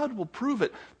 God will prove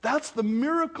it. That's the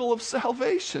miracle of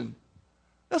salvation.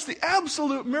 That's the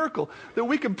absolute miracle, that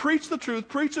we can preach the truth,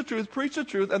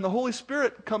 and the Holy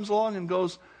Spirit comes along and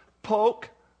goes, poke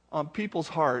on people's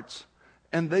hearts,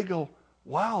 and they go,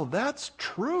 wow, that's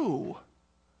true.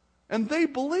 And they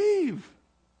believe.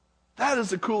 That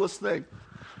is the coolest thing.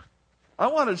 I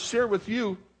want to share with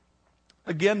you,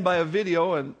 again by a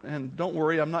video, and don't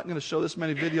worry, I'm not going to show this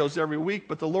many videos every week,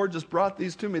 but the Lord just brought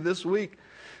these to me this week.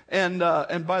 And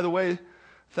by the way,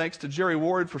 thanks to Jerry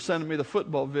Ward for sending me the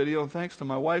football video, and thanks to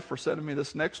my wife for sending me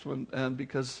this next one, and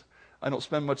because I don't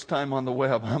spend much time on the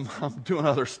web, I'm doing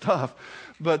other stuff.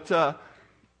 But the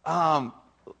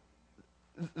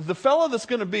fellow that's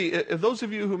going to be, if those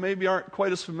of you who maybe aren't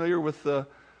quite as familiar with the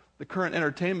current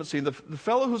entertainment scene, the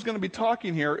fellow who's going to be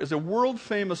talking here is a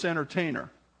world-famous entertainer,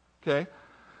 okay?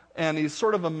 And he's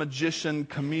sort of a magician,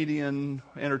 comedian,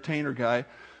 entertainer guy.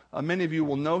 Many of you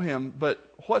will know him, but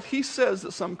what he says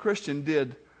that some Christian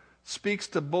did speaks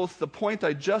to both the point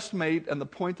I just made and the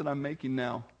point that I'm making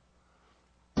now.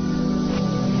 I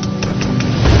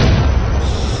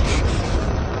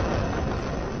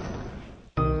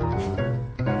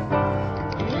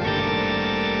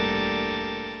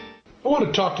want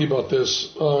to talk to you about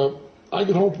this. I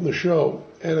get home from the show,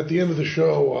 and at the end of the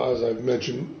show, as I've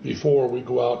mentioned before, we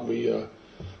go out and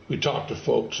we talk to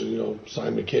folks and, sign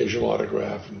an occasional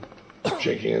autograph and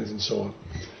shake hands and so on.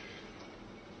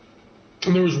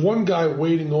 And there was one guy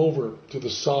waiting over to the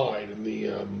side in the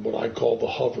what I call the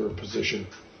hover position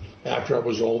after I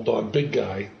was all done. Big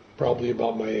guy, probably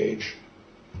about my age.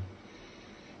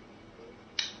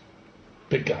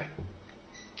 Big guy.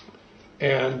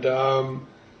 And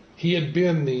he had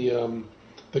been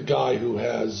the guy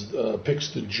who picks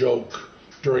the joke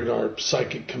during our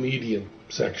psychic comedian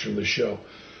section of the show.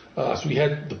 So he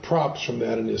had the props from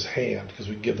that in his hand because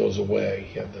we give those away.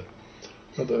 He had the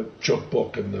joke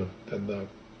book and the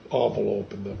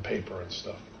envelope and the paper and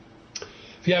stuff.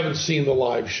 If you haven't seen the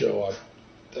live show,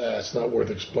 it's not worth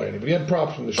explaining. But he had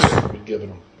props from the show that we'd given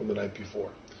him from the night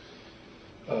before.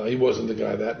 He wasn't the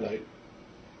guy that night.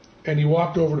 And he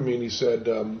walked over to me and he said,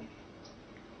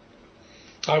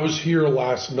 I was here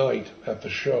last night at the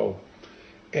show,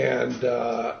 and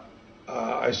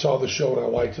I saw the show and I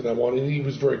liked it. And he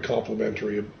was very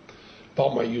complimentary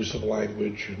about my use of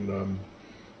language and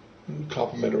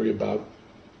complimentary about,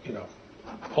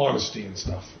 honesty and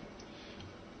stuff.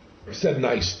 He said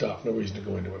nice stuff. No reason to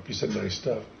go into it. He said nice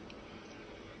stuff.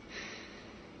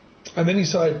 And then he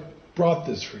said, I brought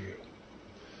this for you.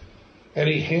 And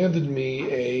he handed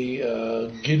me a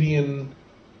Gideon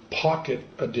Pocket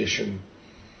Edition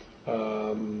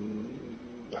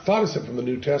I thought it said from the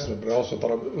New Testament, but I also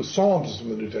thought it was Psalms from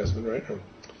the New Testament, right?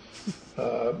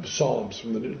 Psalms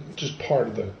from the New, just part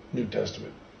of the New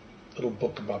Testament. Little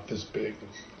book about this big,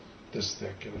 this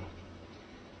thick, you know.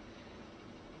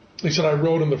 He said, I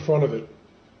wrote in the front of it,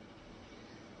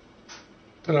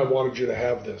 and I wanted you to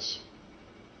have this.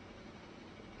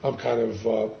 I'm kind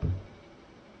of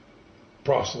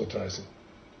proselytizing.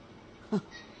 And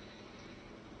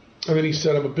then he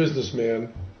said, I'm a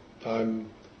businessman. I'm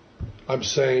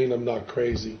sane. I'm not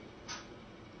crazy.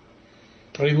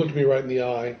 And he looked me right in the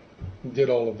eye and did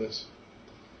all of this.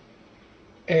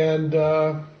 And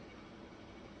it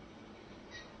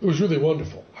was really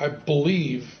wonderful. I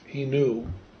believe he knew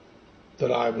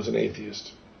that I was an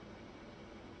atheist.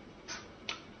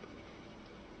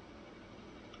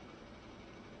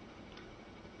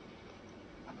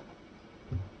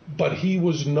 But he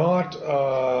was not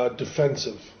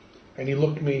defensive, and he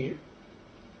looked me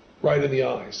right in the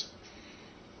eyes.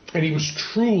 And he was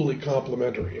truly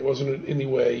complimentary. It wasn't in any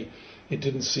way, it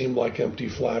didn't seem like empty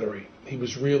flattery. He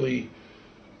was really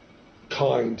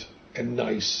kind and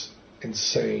nice and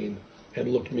sane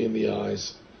and looked me in the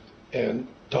eyes and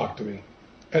talked to me.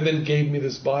 And then gave me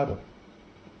this Bible.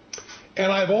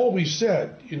 And I've always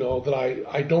said, you know, that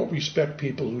I don't respect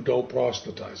people who don't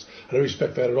proselytize. I don't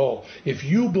respect that at all. If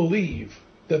you believe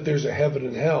that there's a heaven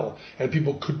and hell and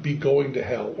people could be going to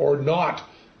hell or not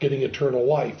getting eternal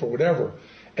life or whatever,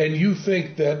 and you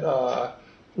think that,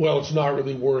 well, it's not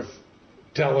really worth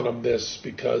telling them this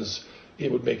because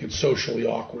it would make it socially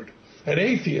awkward. And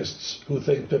atheists who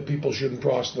think that people shouldn't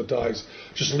proselytize,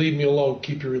 just leave me alone,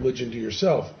 keep your religion to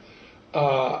yourself.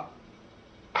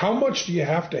 How much do you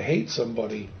have to hate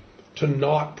somebody to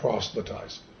not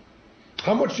proselytize?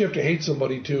 How much do you have to hate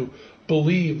somebody to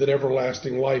believe that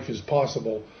everlasting life is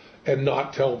possible and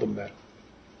not tell them that?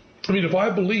 I mean, if I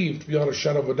believed, beyond a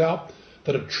shadow of a doubt,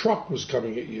 that a truck was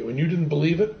coming at you and you didn't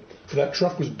believe it, that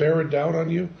truck was bearing down on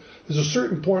you, there's a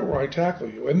certain point where I tackle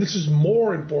you. And this is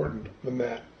more important than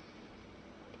that.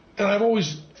 And I've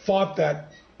always thought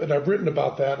that, and I've written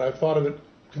about that, and I've thought of it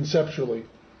conceptually.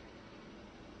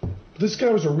 But this guy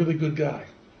was a really good guy.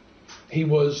 He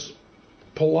was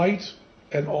polite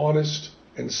and honest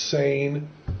and sane,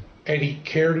 and he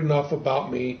cared enough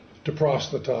about me to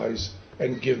proselytize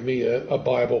and give me a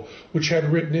Bible, which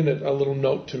had written in it a little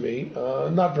note to me,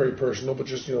 not very personal, but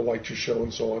just, you know, liked your show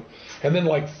and so on. And then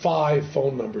like 5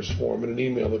 phone numbers for him and an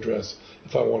email address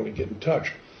if I wanted to get in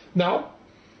touch. Now,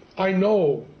 I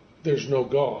know there's no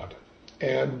God,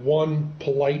 and one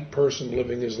polite person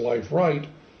living his life right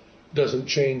doesn't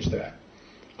change that.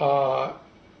 But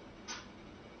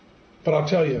I'll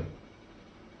tell you,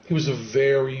 he was a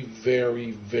very, very,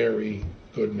 very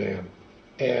good man.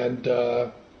 And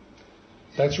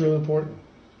that's really important.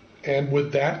 And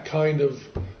with that kind of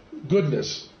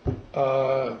goodness,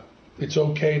 it's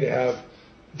okay to have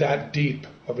that deep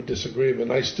of a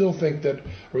disagreement. I still think that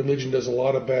religion does a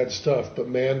lot of bad stuff, but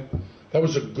man, that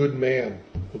was a good man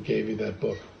who gave you that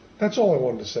book. That's all I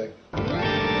wanted to say.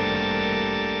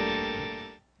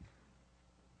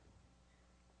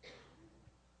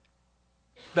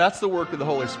 That's the work of the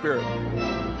Holy Spirit.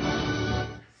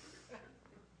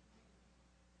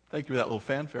 Thank you for that little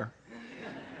fanfare.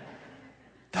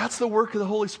 That's the work of the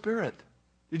Holy Spirit.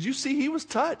 Did you see he was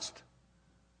touched?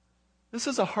 This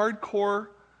is a hardcore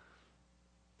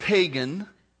pagan,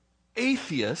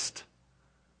 atheist,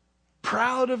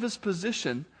 proud of his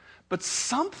position, but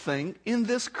something in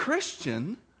this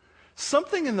Christian,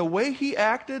 something in the way he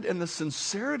acted and the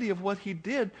sincerity of what he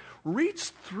did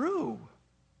reached through.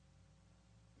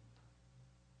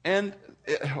 And,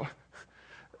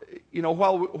 you know,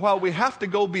 while we have to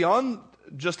go beyond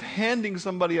just handing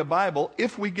somebody a Bible,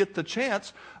 if we get the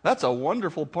chance, that's a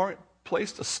wonderful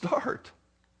place to start.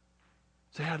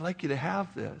 Say, I'd like you to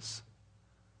have this.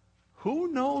 Who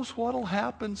knows what'll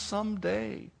happen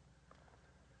someday?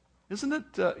 Isn't it,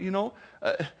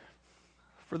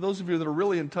 for those of you that are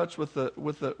really in touch with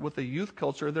the youth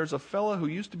culture, there's a fella who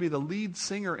used to be the lead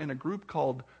singer in a group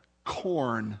called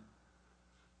Korn.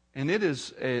 And it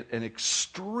is an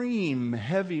extreme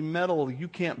heavy metal, you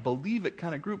can't believe it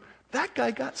kind of group. That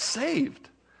guy got saved.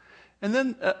 And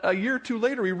then a year or two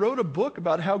later, he wrote a book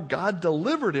about how God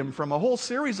delivered him from a whole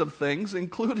series of things,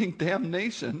 including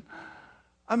damnation.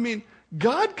 I mean,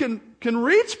 God can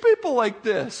reach people like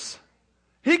this.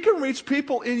 He can reach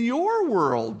people in your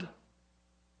world.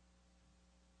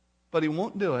 But he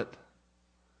won't do it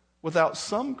without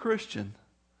some Christian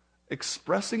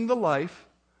expressing the life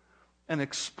and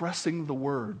expressing the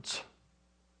words.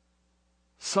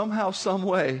 Somehow, some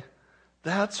way,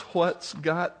 that's what's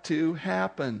got to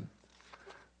happen.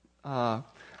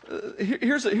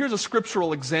 here's a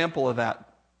scriptural example of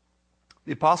that.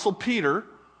 The Apostle Peter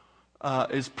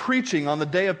is preaching on the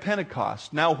day of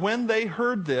Pentecost. Now, when they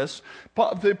heard this,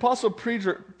 the Apostle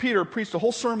Peter preached a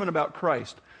whole sermon about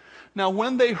Christ. Now,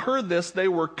 when they heard this, they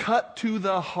were cut to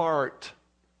the heart.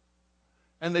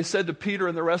 And they said to Peter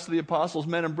and the rest of the apostles,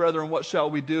 "Men and brethren, what shall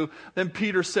we do?" Then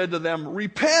Peter said to them,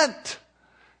 "Repent,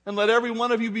 and let every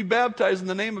one of you be baptized in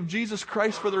the name of Jesus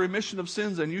Christ for the remission of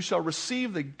sins, and you shall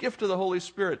receive the gift of the Holy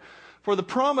Spirit. For the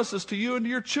promise is to you and to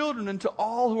your children and to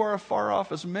all who are afar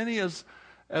off, as many as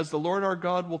the Lord our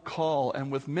God will call."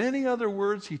 And with many other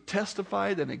words he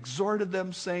testified and exhorted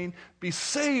them, saying, "Be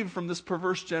saved from this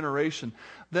perverse generation."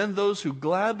 Then those who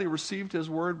gladly received his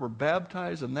word were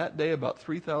baptized, and that day about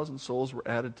 3,000 souls were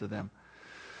added to them.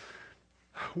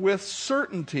 With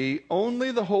certainty,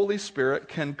 only the Holy Spirit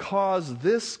can cause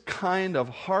this kind of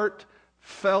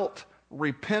heartfelt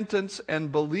repentance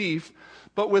and belief.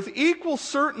 But with equal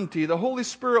certainty, the Holy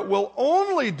Spirit will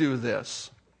only do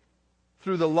this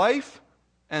through the life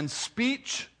and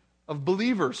speech of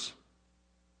believers.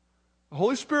 The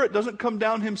Holy Spirit doesn't come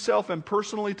down himself and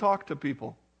personally talk to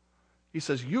people. He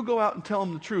says, "You go out and tell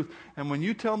them the truth. And when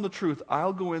you tell them the truth,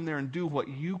 I'll go in there and do what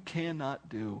you cannot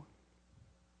do."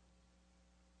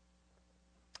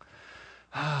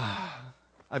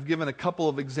 I've given a couple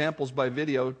of examples by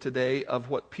video today of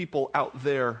what people out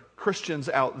there, Christians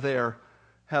out there,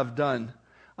 have done.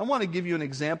 I want to give you an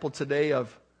example today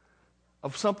of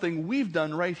something we've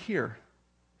done right here.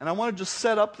 And I want to just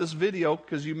set up this video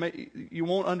because you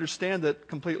won't understand it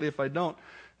completely if I don't.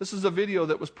 This is a video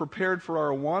that was prepared for our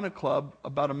Awana Club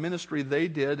about a ministry they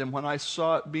did, and when I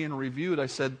saw it being reviewed, I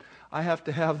said, I have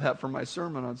to have that for my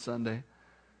sermon on Sunday.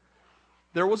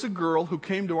 There was a girl who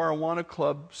came to our Awana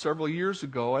Club several years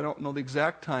ago. I don't know the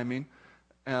exact timing.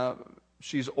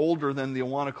 She's older than the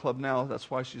Awana Club now. That's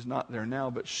why she's not there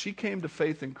now. But she came to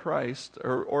faith in Christ,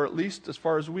 or at least as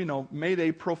far as we know, made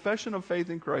a profession of faith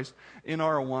in Christ in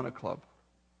our Awana Club.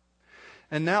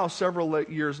 And now, several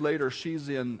years later, she's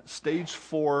in stage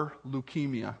 4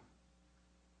 leukemia.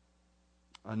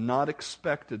 Not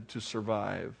expected to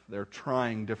survive. They're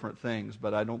trying different things,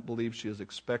 but I don't believe she is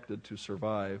expected to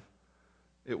survive.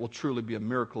 It will truly be a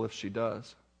miracle if she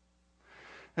does.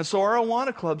 And so our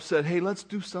Awana Club said, "Hey, let's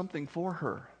do something for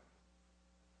her."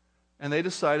 And they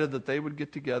decided that they would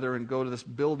get together and go to this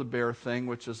Build-A-Bear thing,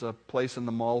 which is a place in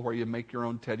the mall where you make your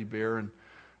own teddy bear,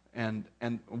 and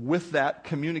with that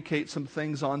communicate some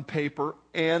things on paper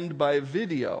and by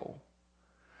video.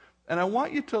 And I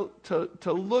want you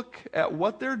to look at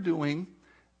what they're doing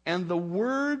and the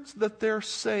words that they're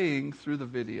saying through the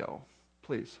video.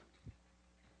 Please.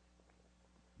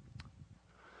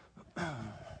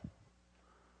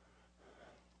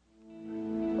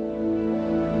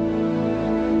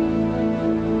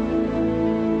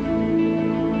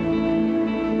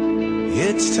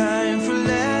 It's time for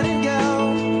letting go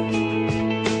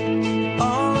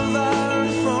all of our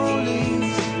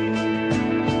follies,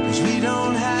 'cause we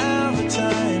don't have a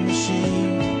time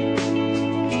machine.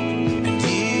 And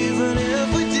even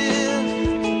if we did,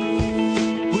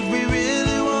 would we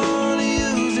really want to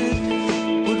use it?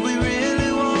 Would we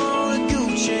really want to go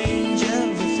change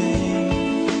everything?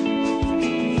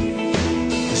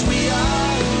 'Cause we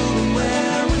are who and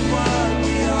where and what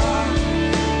we are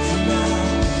for now.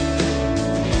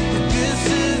 This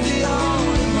is the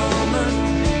only moment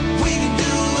we can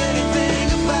do anything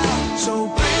about. So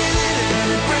breathe it in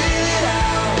and breathe it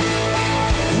out,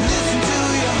 and listen to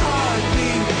your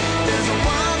heartbeat. There's a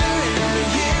wonder in the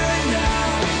here and now.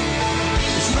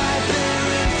 It's right there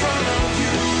in front of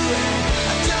you, and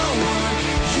I don't want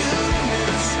you to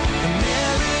miss the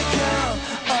miracle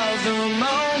of the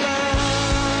moment.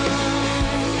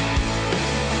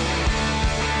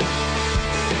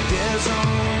 There's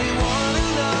only one to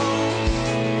know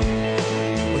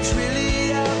what's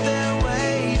really out there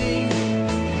waiting,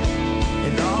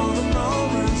 and all the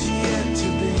moments yet to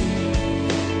be.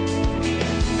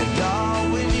 And all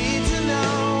we need to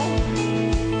know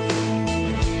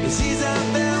is he's out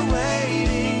there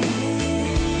waiting.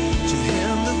 To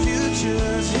him the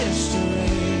future's history.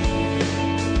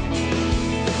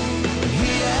 And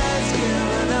he has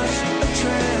given us a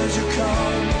treasure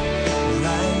called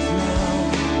life now.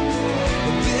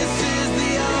 But this is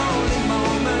the only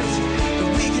moment that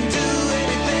we can do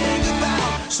anything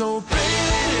about. So breathe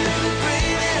it in and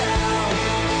breathe it out,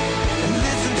 and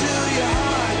listen to your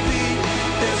heartbeat.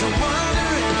 There's a wonder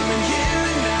in the here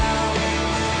and now.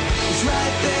 It's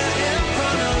right there in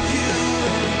front of you,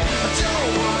 and I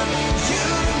don't want you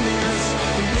to miss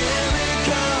the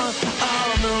miracle of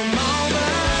the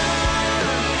moment.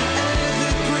 And if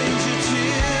it brings you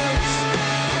tears,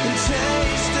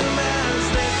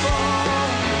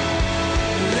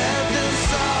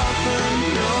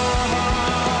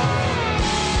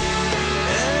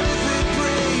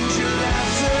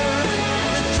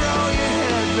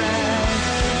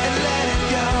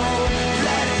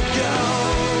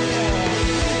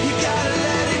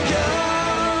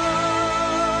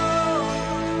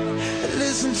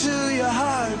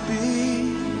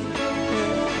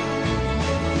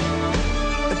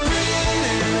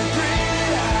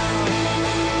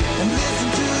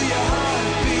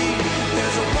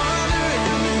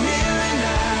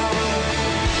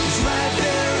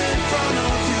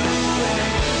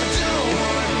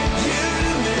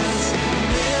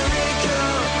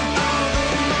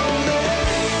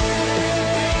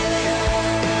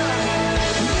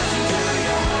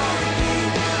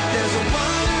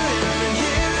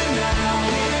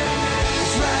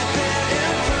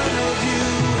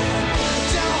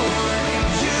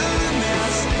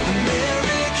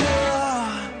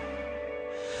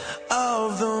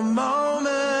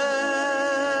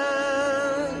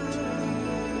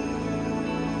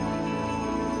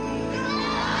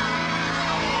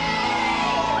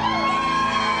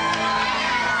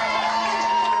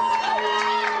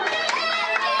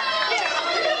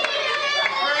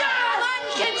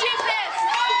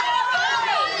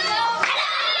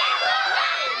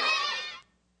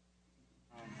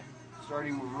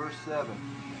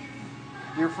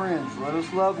 Dear friends, let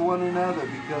us love one another,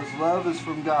 because love is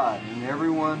from God, and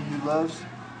everyone who loves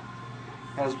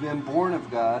has been born of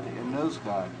God and knows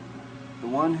God. The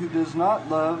one who does not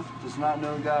love does not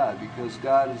know God, because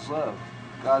God is love.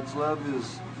 God's love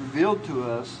is revealed to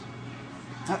us.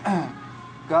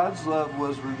 God's love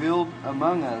was revealed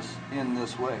among us in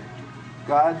this way.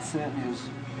 God sent his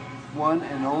one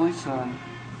and only Son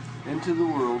into the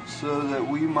world so that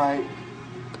we might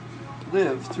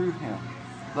live through him.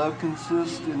 Love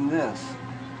consists in this,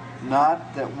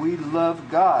 not that we love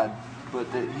God,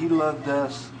 but that he loved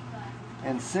us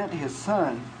and sent his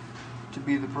Son to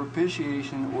be the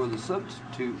propitiation or the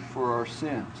substitute for our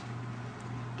sins.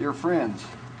 Dear friends,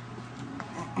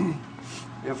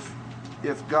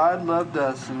 if God loved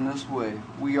us in this way,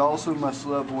 we also must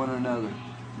love one another.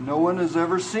 No one has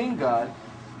ever seen God.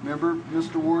 Remember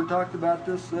Mr. Ward talked about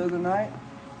this the other night?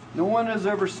 No one has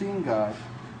ever seen God.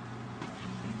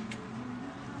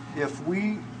 If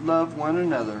we love one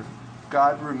another,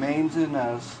 God remains in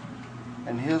us,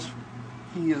 and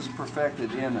he is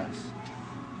perfected in us.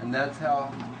 And that's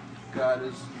how God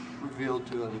is revealed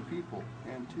to other people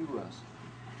and to us.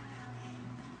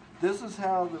 This is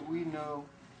how that we know.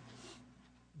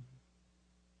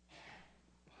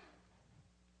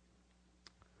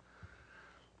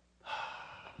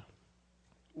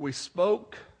 We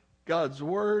spoke God's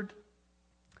word,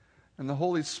 and the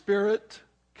Holy Spirit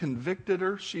convicted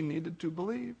her. She needed to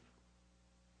believe.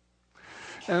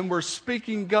 And we're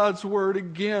speaking God's word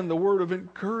again, the word of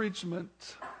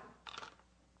encouragement.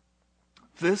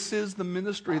 This is the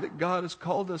ministry that God has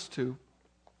called us to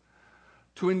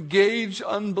engage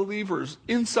unbelievers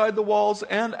inside the walls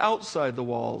and outside the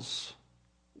walls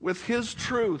with his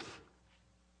truth.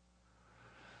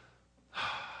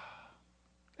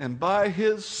 And by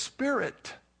his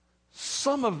Spirit,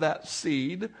 some of that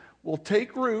seed will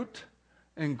take root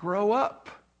and grow up.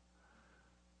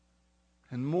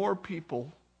 And more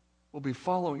people will be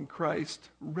following Christ,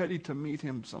 ready to meet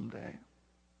him someday.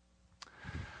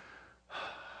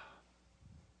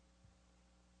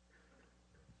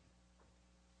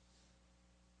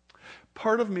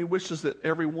 Part of me wishes that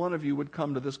every one of you would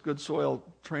come to this good soil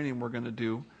training we're going to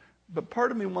do. But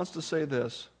part of me wants to say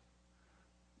this.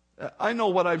 I know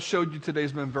what I've showed you today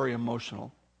has been very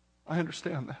emotional. I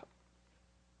understand that.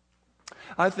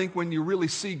 I think when you really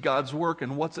see God's work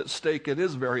and what's at stake, it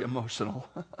is very emotional.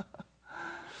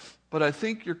 But I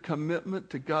think your commitment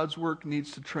to God's work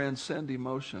needs to transcend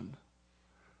emotion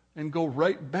and go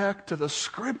right back to the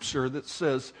scripture that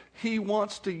says he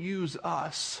wants to use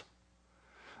us.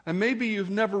 And maybe you've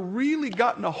never really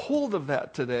gotten a hold of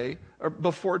that today or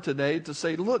before today to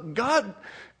say, look, God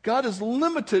is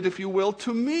limited, if you will,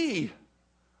 to me.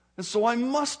 And so I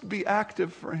must be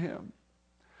active for him.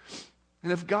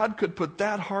 And if God could put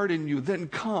that heart in you, then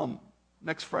come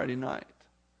next Friday night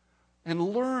and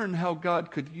learn how God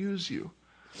could use you.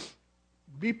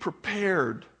 Be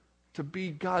prepared to be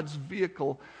God's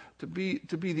vehicle, to be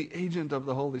the agent of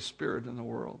the Holy Spirit in the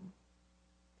world.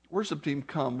 Worship team,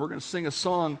 come. We're going to sing a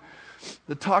song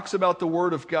that talks about the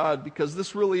Word of God, because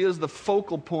this really is the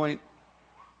focal point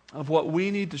of what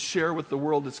we need to share with the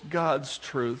world. It's God's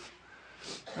truth.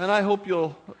 And I hope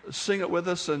you'll sing it with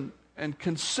us and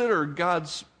consider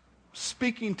God's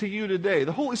speaking to you today.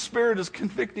 The Holy Spirit is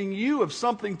convicting you of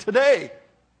something today.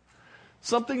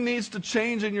 Something needs to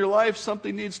change in your life.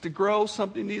 Something needs to grow.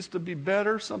 Something needs to be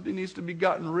better. Something needs to be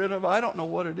gotten rid of. I don't know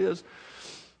what it is.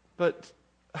 But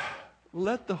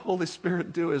let the Holy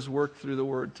Spirit do his work through the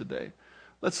Word today.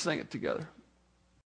 Let's sing it together.